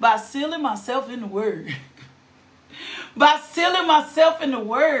 Lakeisha? By sealing myself in the Word. By sealing myself in the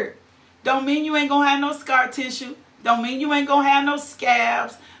Word. Don't mean you ain't going to have no scar tissue. Don't mean you ain't going to have no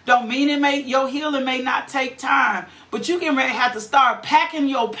scabs. Don't mean your healing may not take time. But you can really have to start packing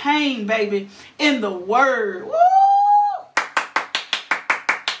your pain, baby, in the Word. Woo!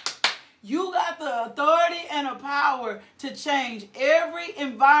 You got the authority and the power to change every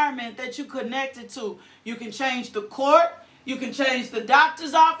environment that you connected to. You can change the court. You can change the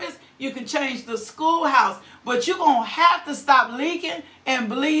doctor's office. You can change the schoolhouse. But you're going to have to stop leaking and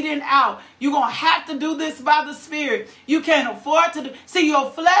bleeding out. You're going to have to do this by the Spirit. You can't afford to do. See, your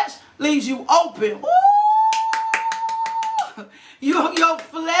flesh leaves you open. Your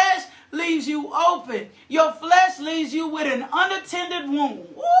flesh leaves you open. Your flesh leaves you with an unattended wound.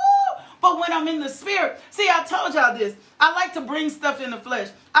 Woo! But when I'm in the Spirit, see, I told y'all this. I like to bring stuff in the flesh.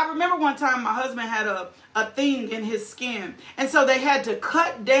 I remember one time my husband had a thing in his skin. And so they had to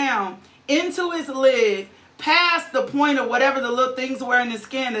cut down into his leg past the point of whatever the little things were in the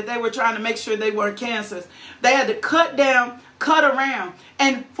skin that they were trying to make sure they weren't cancers. They had to cut down, cut around.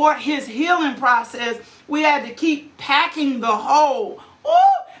 And for his healing process, we had to keep packing the hole.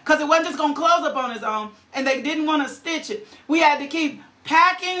 Because it wasn't just going to close up on its own. And they didn't want to stitch it. We had to keep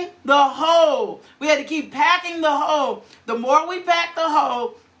packing the hole. We had to keep packing the hole. The more we packed the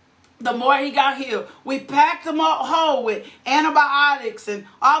hole, the more he got healed. We packed him whole with antibiotics and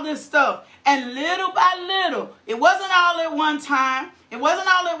all this stuff. And little by little, it wasn't all at one time. It wasn't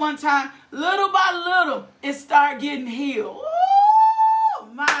all at one time. Little by little, it started getting healed. Oh,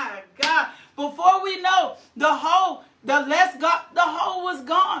 my God. Before we know, the hole was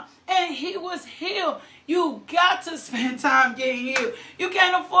gone. And he was healed. You got to spend time getting healed. You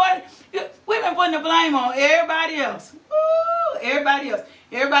can't afford it. We've been putting the blame on everybody else. Ooh, everybody else.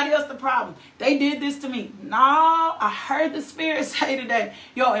 Everybody else the problem. They did this to me. No, I heard the Spirit say today,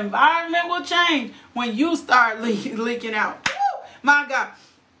 your environment will change when you start leaking out. Woo, my God.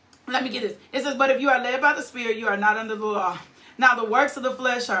 Let me get this. It says, but if you are led by the Spirit, you are not under the law. Now the works of the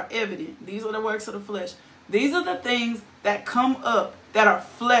flesh are evident. These are the works of the flesh. These are the things that come up that are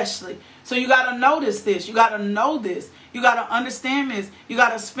fleshly. So you got to notice this. You got to know this. You got to understand this. You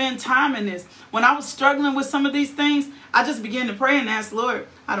got to spend time in this. When I was struggling with some of these things, I just began to pray and ask, Lord,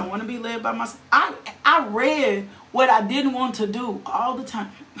 I don't want to be led by myself. I read what I didn't want to do all the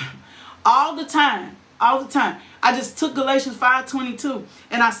time. All the time. All the time. I just took Galatians 5:22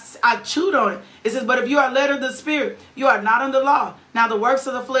 and I chewed on it. It says, but if you are led of the Spirit, you are not under law. Now the works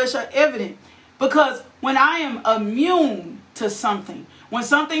of the flesh are evident. Because when I am immune to something, when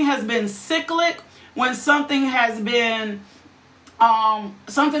something has been cyclic, when something has been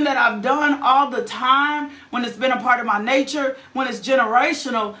something that I've done all the time, when it's been a part of my nature, when it's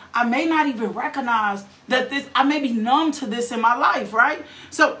generational, I may not even recognize that I may be numb to this in my life, right?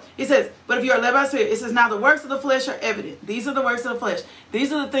 So it says, but if you are led by the Spirit, it says, now the works of the flesh are evident. These are the works of the flesh.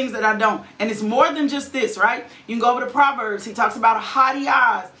 These are the things that I don't. And it's more than just this, right? You can go over to Proverbs. He talks about haughty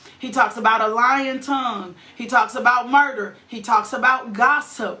eyes. He talks about a lying tongue. He talks about murder. He talks about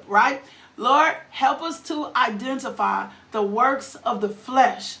gossip, right? Lord, help us to identify the works of the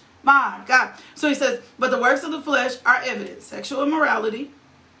flesh. My God. So he says, but the works of the flesh are evident. Sexual immorality,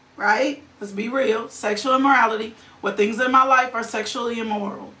 right? Let's be real. Sexual immorality. What things in my life are sexually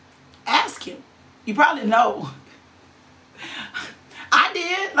immoral? Ask him. You probably know. I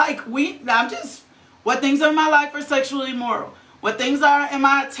did. What things in my life are sexually immoral? What things am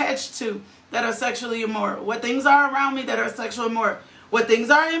I attached to that are sexually immoral? What things are around me that are sexually immoral? What things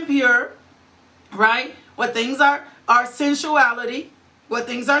are impure? Right? What things are sensuality? What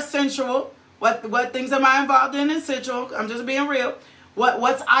things are sensual? What things am I involved in sensual? I'm just being real.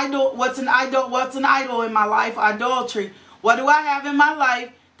 What's idol? What's an idol? What's an idol in my life? Idolatry. What do I have in my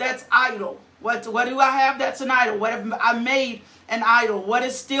life that's idol? What do I have that's an idol? What have I made an idol? What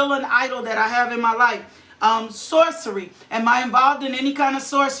is still an idol that I have in my life? Sorcery. Am I involved in any kind of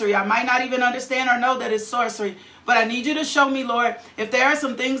sorcery? I might not even understand or know that it's sorcery. But I need you to show me, Lord, if there are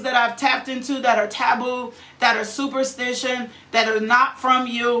some things that I've tapped into that are taboo, that are superstition, that are not from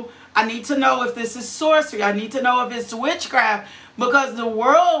you. I need to know if this is sorcery. I need to know if it's witchcraft, because the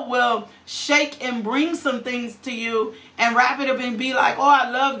world will shake and bring some things to you and wrap it up and be like, oh, I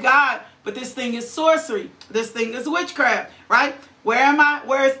love God, but this thing is sorcery. This thing is witchcraft, right?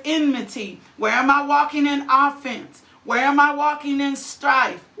 Where is enmity? Where am I walking in offense? Where am I walking in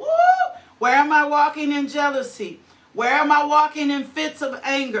strife? Woo! Where am I walking in jealousy? Where am I walking in fits of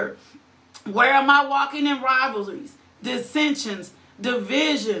anger? Where am I walking in rivalries, dissensions,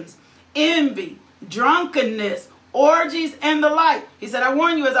 divisions, envy, drunkenness, orgies, and the like? He said, I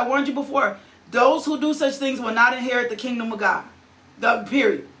warn you, as I warned you before, those who do such things will not inherit the kingdom of God.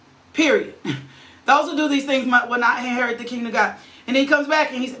 Period. Those who do these things will not inherit the kingdom of God. And he comes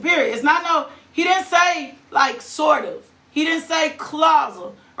back and he said, period. It's not he didn't say like sort of. He didn't say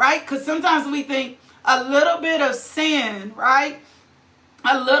clausal, right? Because sometimes we think a little bit of sin, right?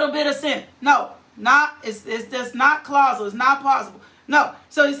 A little bit of sin. No, it's just not clausal. It's not possible. No.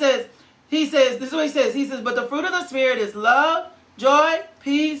 So he says, this is what he says. He says, but the fruit of the Spirit is love, joy,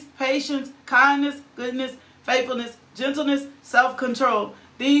 peace, patience, kindness, goodness, faithfulness, gentleness, self-control.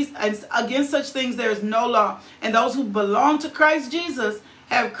 Against such things there is no law. And those who belong to Christ Jesus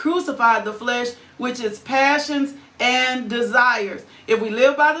have crucified the flesh, which is passions and desires. If we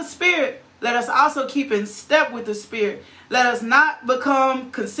live by the Spirit, let us also keep in step with the Spirit. Let us not become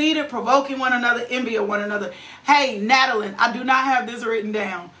conceited, provoking one another, envy of one another. Hey, Natalie, I do not have this written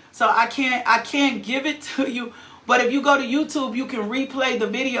down, so I can't give it to you. But if you go to YouTube, you can replay the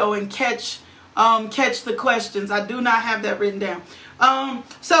video and catch the questions. I do not have that written down.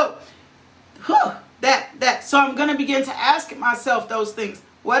 So I'm going to begin to ask myself those things.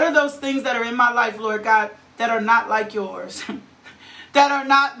 What are those things that are in my life, Lord God, that are not like yours? that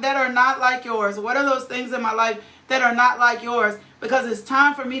are not like yours. What are those things in my life that are not like yours? Because it's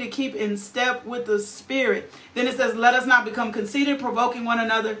time for me to keep in step with the Spirit. Then it says, let us not become conceited, provoking one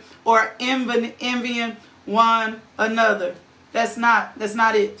another, or envying one another. That's not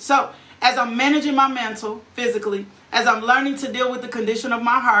it. So as I'm managing my mental physically, as I'm learning to deal with the condition of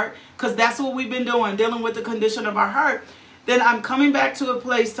my heart, because that's what we've been doing, dealing with the condition of our heart, then I'm coming back to a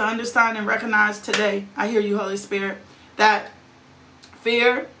place to understand and recognize today, I hear you, Holy Spirit, that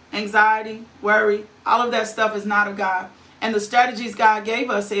fear, anxiety, worry, all of that stuff is not of God. And the strategies God gave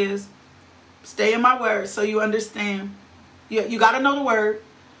us is stay in my word so you understand. You got to know the word.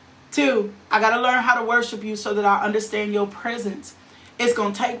 2, I got to learn how to worship you so that I understand your presence. It's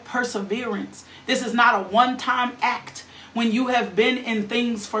going to take perseverance. This is not a one-time act when you have been in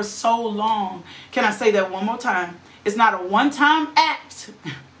things for so long. Can I say that one more time? It's not a one-time act.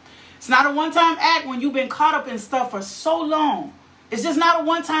 It's not a one-time act when you've been caught up in stuff for so long. It's just not a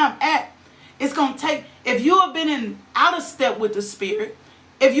one-time act. It's going to take, if you have been out of step with the Spirit,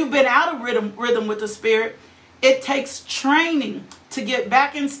 if you've been out of rhythm with the Spirit, it takes training to get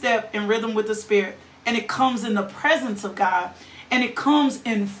back in step and rhythm with the Spirit. And it comes in the presence of God. And it comes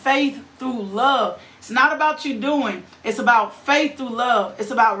in faith through love. It's not about you doing. It's about faith through love.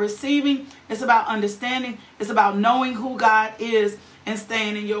 It's about receiving. It's about understanding. It's about knowing who God is and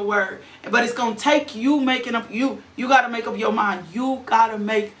staying in your word. But it's going to take you making up, you got to make up your mind. You got to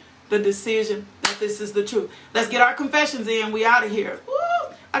make the decision that this is the truth. Let's get our confessions in. We out of here.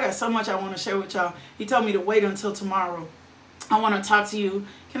 Woo! I got so much I want to share with y'all. He told me to wait until tomorrow. I want to talk to you.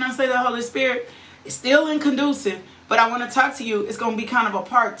 Can I say that, Holy Spirit? It's still inconducive, but I want to talk to you. It's going to be kind of a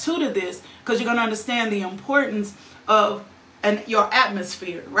part 2 to this because you're going to understand the importance of your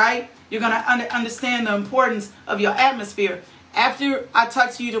atmosphere, right? You're going to understand the importance of your atmosphere. After I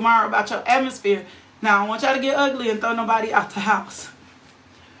talk to you tomorrow about your atmosphere, now I want y'all to get ugly and throw nobody out the house.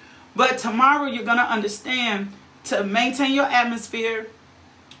 But tomorrow you're going to understand to maintain your atmosphere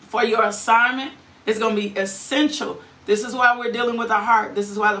for your assignment. It's going to be essential. This is why we're dealing with our heart. This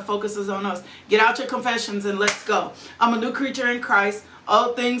is why the focus is on us. Get out your confessions and let's go. I'm a new creature in Christ.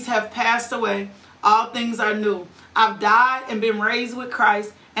 All things have passed away. All things are new. I've died and been raised with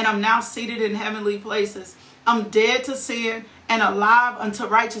Christ, and I'm now seated in heavenly places. I'm dead to sin and alive unto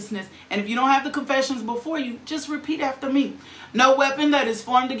righteousness. And if you don't have the confessions before you, just repeat after me. No weapon that is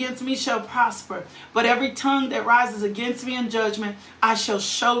formed against me shall prosper, but every tongue that rises against me in judgment, I shall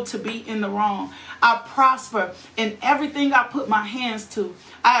show to be in the wrong. I prosper in everything I put my hands to.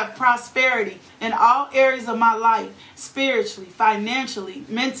 I have prosperity in all areas of my life, spiritually, financially,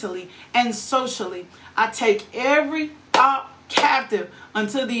 mentally, and socially. I take every thought captive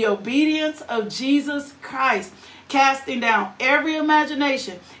unto the obedience of Jesus Christ, casting down every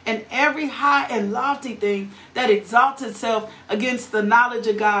imagination and every high and lofty thing that exalts itself against the knowledge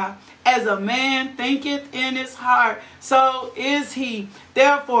of God. As a man thinketh in his heart, so is he.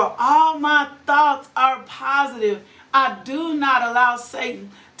 Therefore, all my thoughts are positive. I do not allow Satan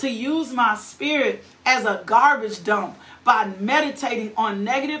to use my spirit as a garbage dump by meditating on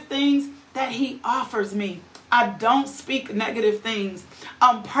negative things that he offers me. I don't speak negative things.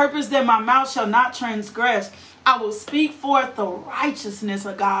 On purpose that my mouth shall not transgress, I will speak forth the righteousness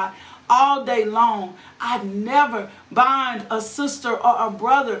of God all day long. I never bind a sister or a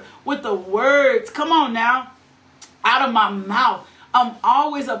brother with the words, come on now, out of my mouth. I'm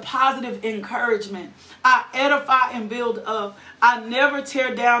always a positive encouragement. I edify and build up. I never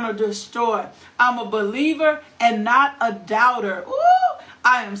tear down or destroy. I'm a believer and not a doubter. Ooh,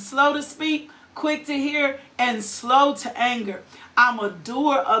 I am slow to speak, quick to hear, and slow to anger. I'm a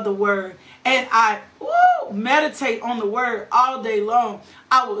doer of the word, and I meditate on the word all day long.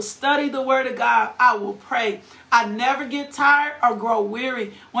 I will study the word of God. I will pray. I never get tired or grow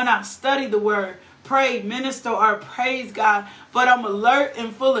weary when I study the word, pray, minister, or praise God. But I'm alert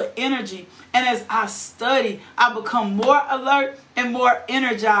and full of energy. And as I study, I become more alert and more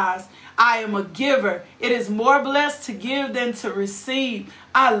energized. I am a giver. It is more blessed to give than to receive.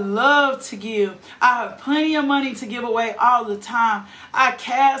 I love to give. I have plenty of money to give away all the time. I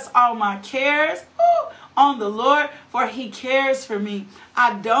cast all my cares on the Lord, for he cares for me.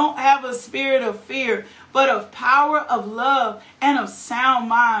 I don't have a spirit of fear, but of power, of love, and of sound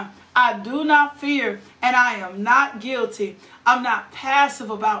mind. I do not fear, and I am not guilty. I'm not passive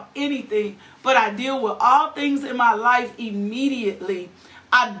about anything, but I deal with all things in my life immediately.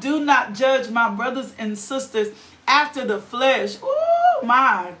 I do not judge my brothers and sisters after the flesh. Oh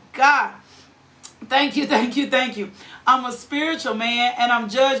my God. Thank you, thank you, thank you. I'm a spiritual man and I'm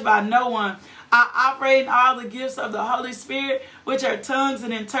judged by no one. I operate in all the gifts of the Holy Spirit, which are tongues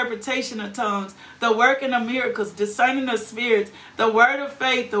and interpretation of tongues, the working of miracles, discerning of spirits, the word of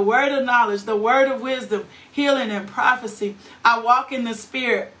faith, the word of knowledge, the word of wisdom, healing and prophecy. I walk in the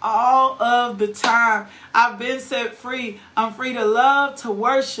Spirit all of the time. I've been set free. I'm free to love, to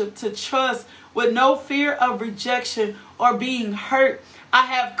worship, to trust, with no fear of rejection or being hurt. I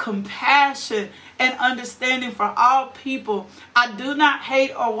have compassion and understanding for all people. I do not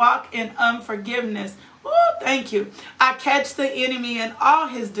hate or walk in unforgiveness. Oh, thank you. I catch the enemy and all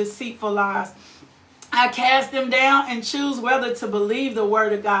his deceitful lies. I cast them down and choose whether to believe the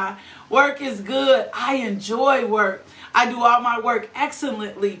word of God. Work is good. I enjoy work. I do all my work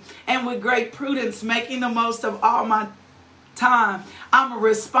excellently and with great prudence, making the most of all my time. I'm a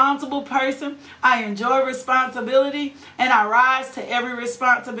responsible person. I enjoy responsibility and I rise to every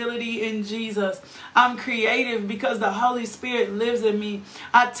responsibility in Jesus. I'm creative because the Holy Spirit lives in me.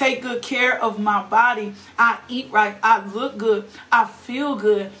 I take good care of my body. I eat right. I look good. I feel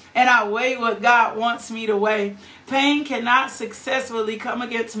good. And I weigh what God wants me to weigh. Pain cannot successfully come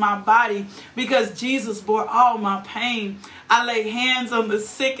against my body because Jesus bore all my pain. I lay hands on the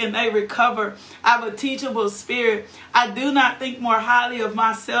sick and they recover. I have a teachable spirit. I do not think more highly of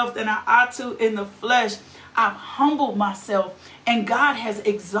myself than I ought to in the flesh. I've humbled myself and God has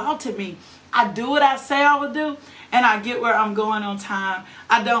exalted me. I do what I say I will do and I get where I'm going on time.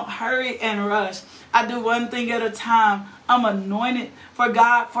 I don't hurry and rush. I do one thing at a time. I'm anointed for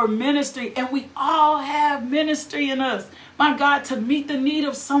God, for ministry, and we all have ministry in us. My God, to meet the need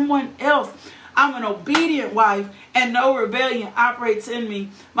of someone else. I'm an obedient wife and no rebellion operates in me.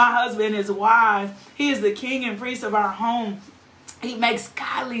 My husband is wise. He is the king and priest of our home. He makes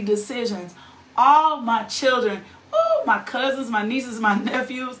godly decisions. All my children, my cousins, my nieces, my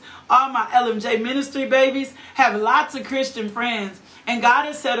nephews, all my LMJ ministry babies have lots of Christian friends. And God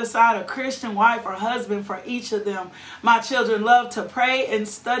has set aside a Christian wife or husband for each of them. My children love to pray and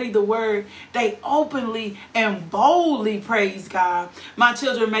study the word. They openly and boldly praise God. My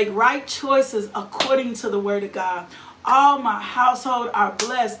children make right choices according to the word of God. All my household are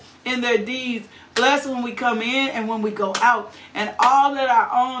blessed in their deeds. Blessed when we come in and when we go out. And all that I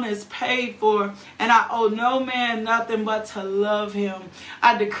own is paid for. And I owe no man nothing but to love him.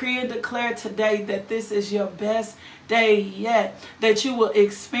 I decree and declare today that this is your best day yet. That you will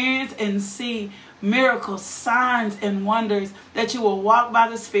experience and see miracles, signs, and wonders. That you will walk by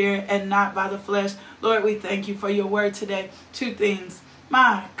the Spirit and not by the flesh. Lord, we thank you for your word today. 2 things.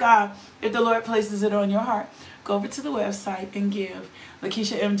 My God, if the Lord places it on your heart, go over to the website and give.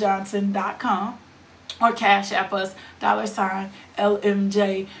 LakeishaMJohnson.com or Cash App us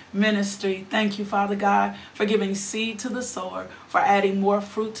 $LMJ Ministry. Thank you, Father God, for giving seed to the sower, for adding more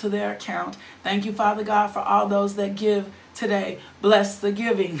fruit to their account. Thank you, Father God, for all those that give today. Bless the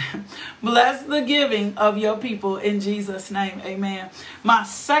giving. Bless the giving of your people in Jesus' name. Amen. My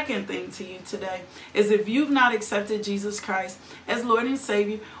second thing to you today is if you've not accepted Jesus Christ as Lord and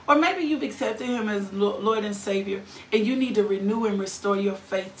Savior, or maybe you've accepted him as Lord and Savior and you need to renew and restore your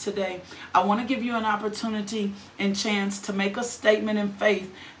faith today, I want to give you an opportunity and chance to make a statement in faith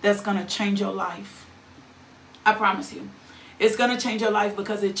that's going to change your life. I promise you. It's going to change your life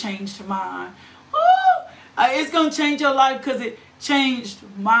because it changed mine. It's going to change your life because it changed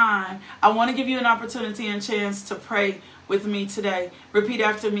mine. I want to give you an opportunity and chance to pray with me today. Repeat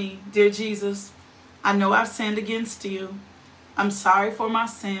after me. Dear Jesus, I know I've sinned against you. I'm sorry for my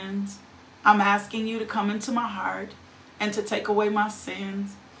sins. I'm asking you to come into my heart and to take away my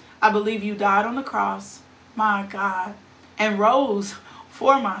sins. I believe you died on the cross, my God, and rose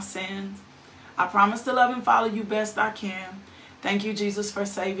for my sins. I promise to love and follow you best I can. Thank you, Jesus, for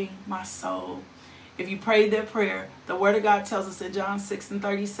saving my soul. If you prayed that prayer, the word of God tells us in John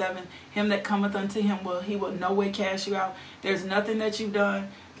 6:37, him that cometh unto him, he will no way cast you out. There's nothing that you've done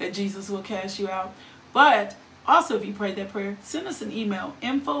that Jesus will cast you out. But also, if you prayed that prayer, send us an email,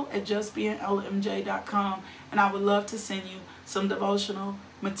 info@justbeinglmj.com, and I would love to send you some devotional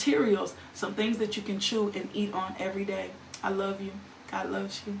materials, some things that you can chew and eat on every day. I love you. God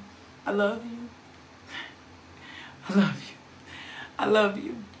loves you. I love you. I love you. I love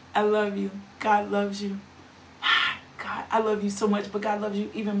you. I love you. God loves you. God, I love you so much, but God loves you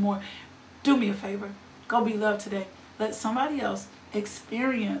even more. Do me a favor. Go be loved today. Let somebody else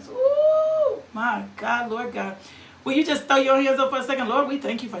experience. Ooh, my God, Lord God. Will you just throw your hands up for a second? Lord, we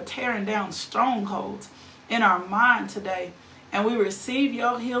thank you for tearing down strongholds in our mind today. And we receive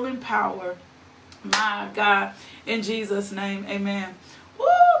your healing power. My God, in Jesus' name, amen. Woo!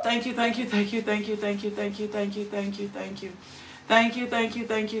 Thank you, thank you, thank you, thank you, thank you, thank you, thank you, thank you, thank you. Thank you, thank you,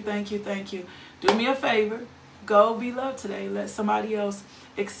 thank you, thank you, thank you. Do me a favor. Go be loved today. Let somebody else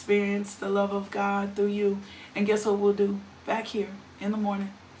experience the love of God through you. And guess what we'll do? Back here in the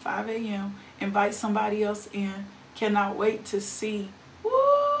morning, 5 a.m. Invite somebody else in. Cannot wait to see,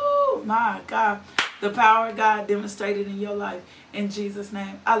 woo, my God, the power of God demonstrated in your life. In Jesus'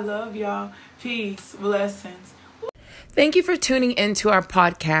 name. I love y'all. Peace. Blessings. Thank you for tuning into our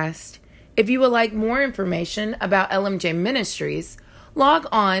podcast. If you would like more information about LMJ Ministries, log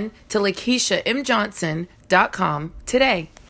on to LakeishaMJohnson.com today.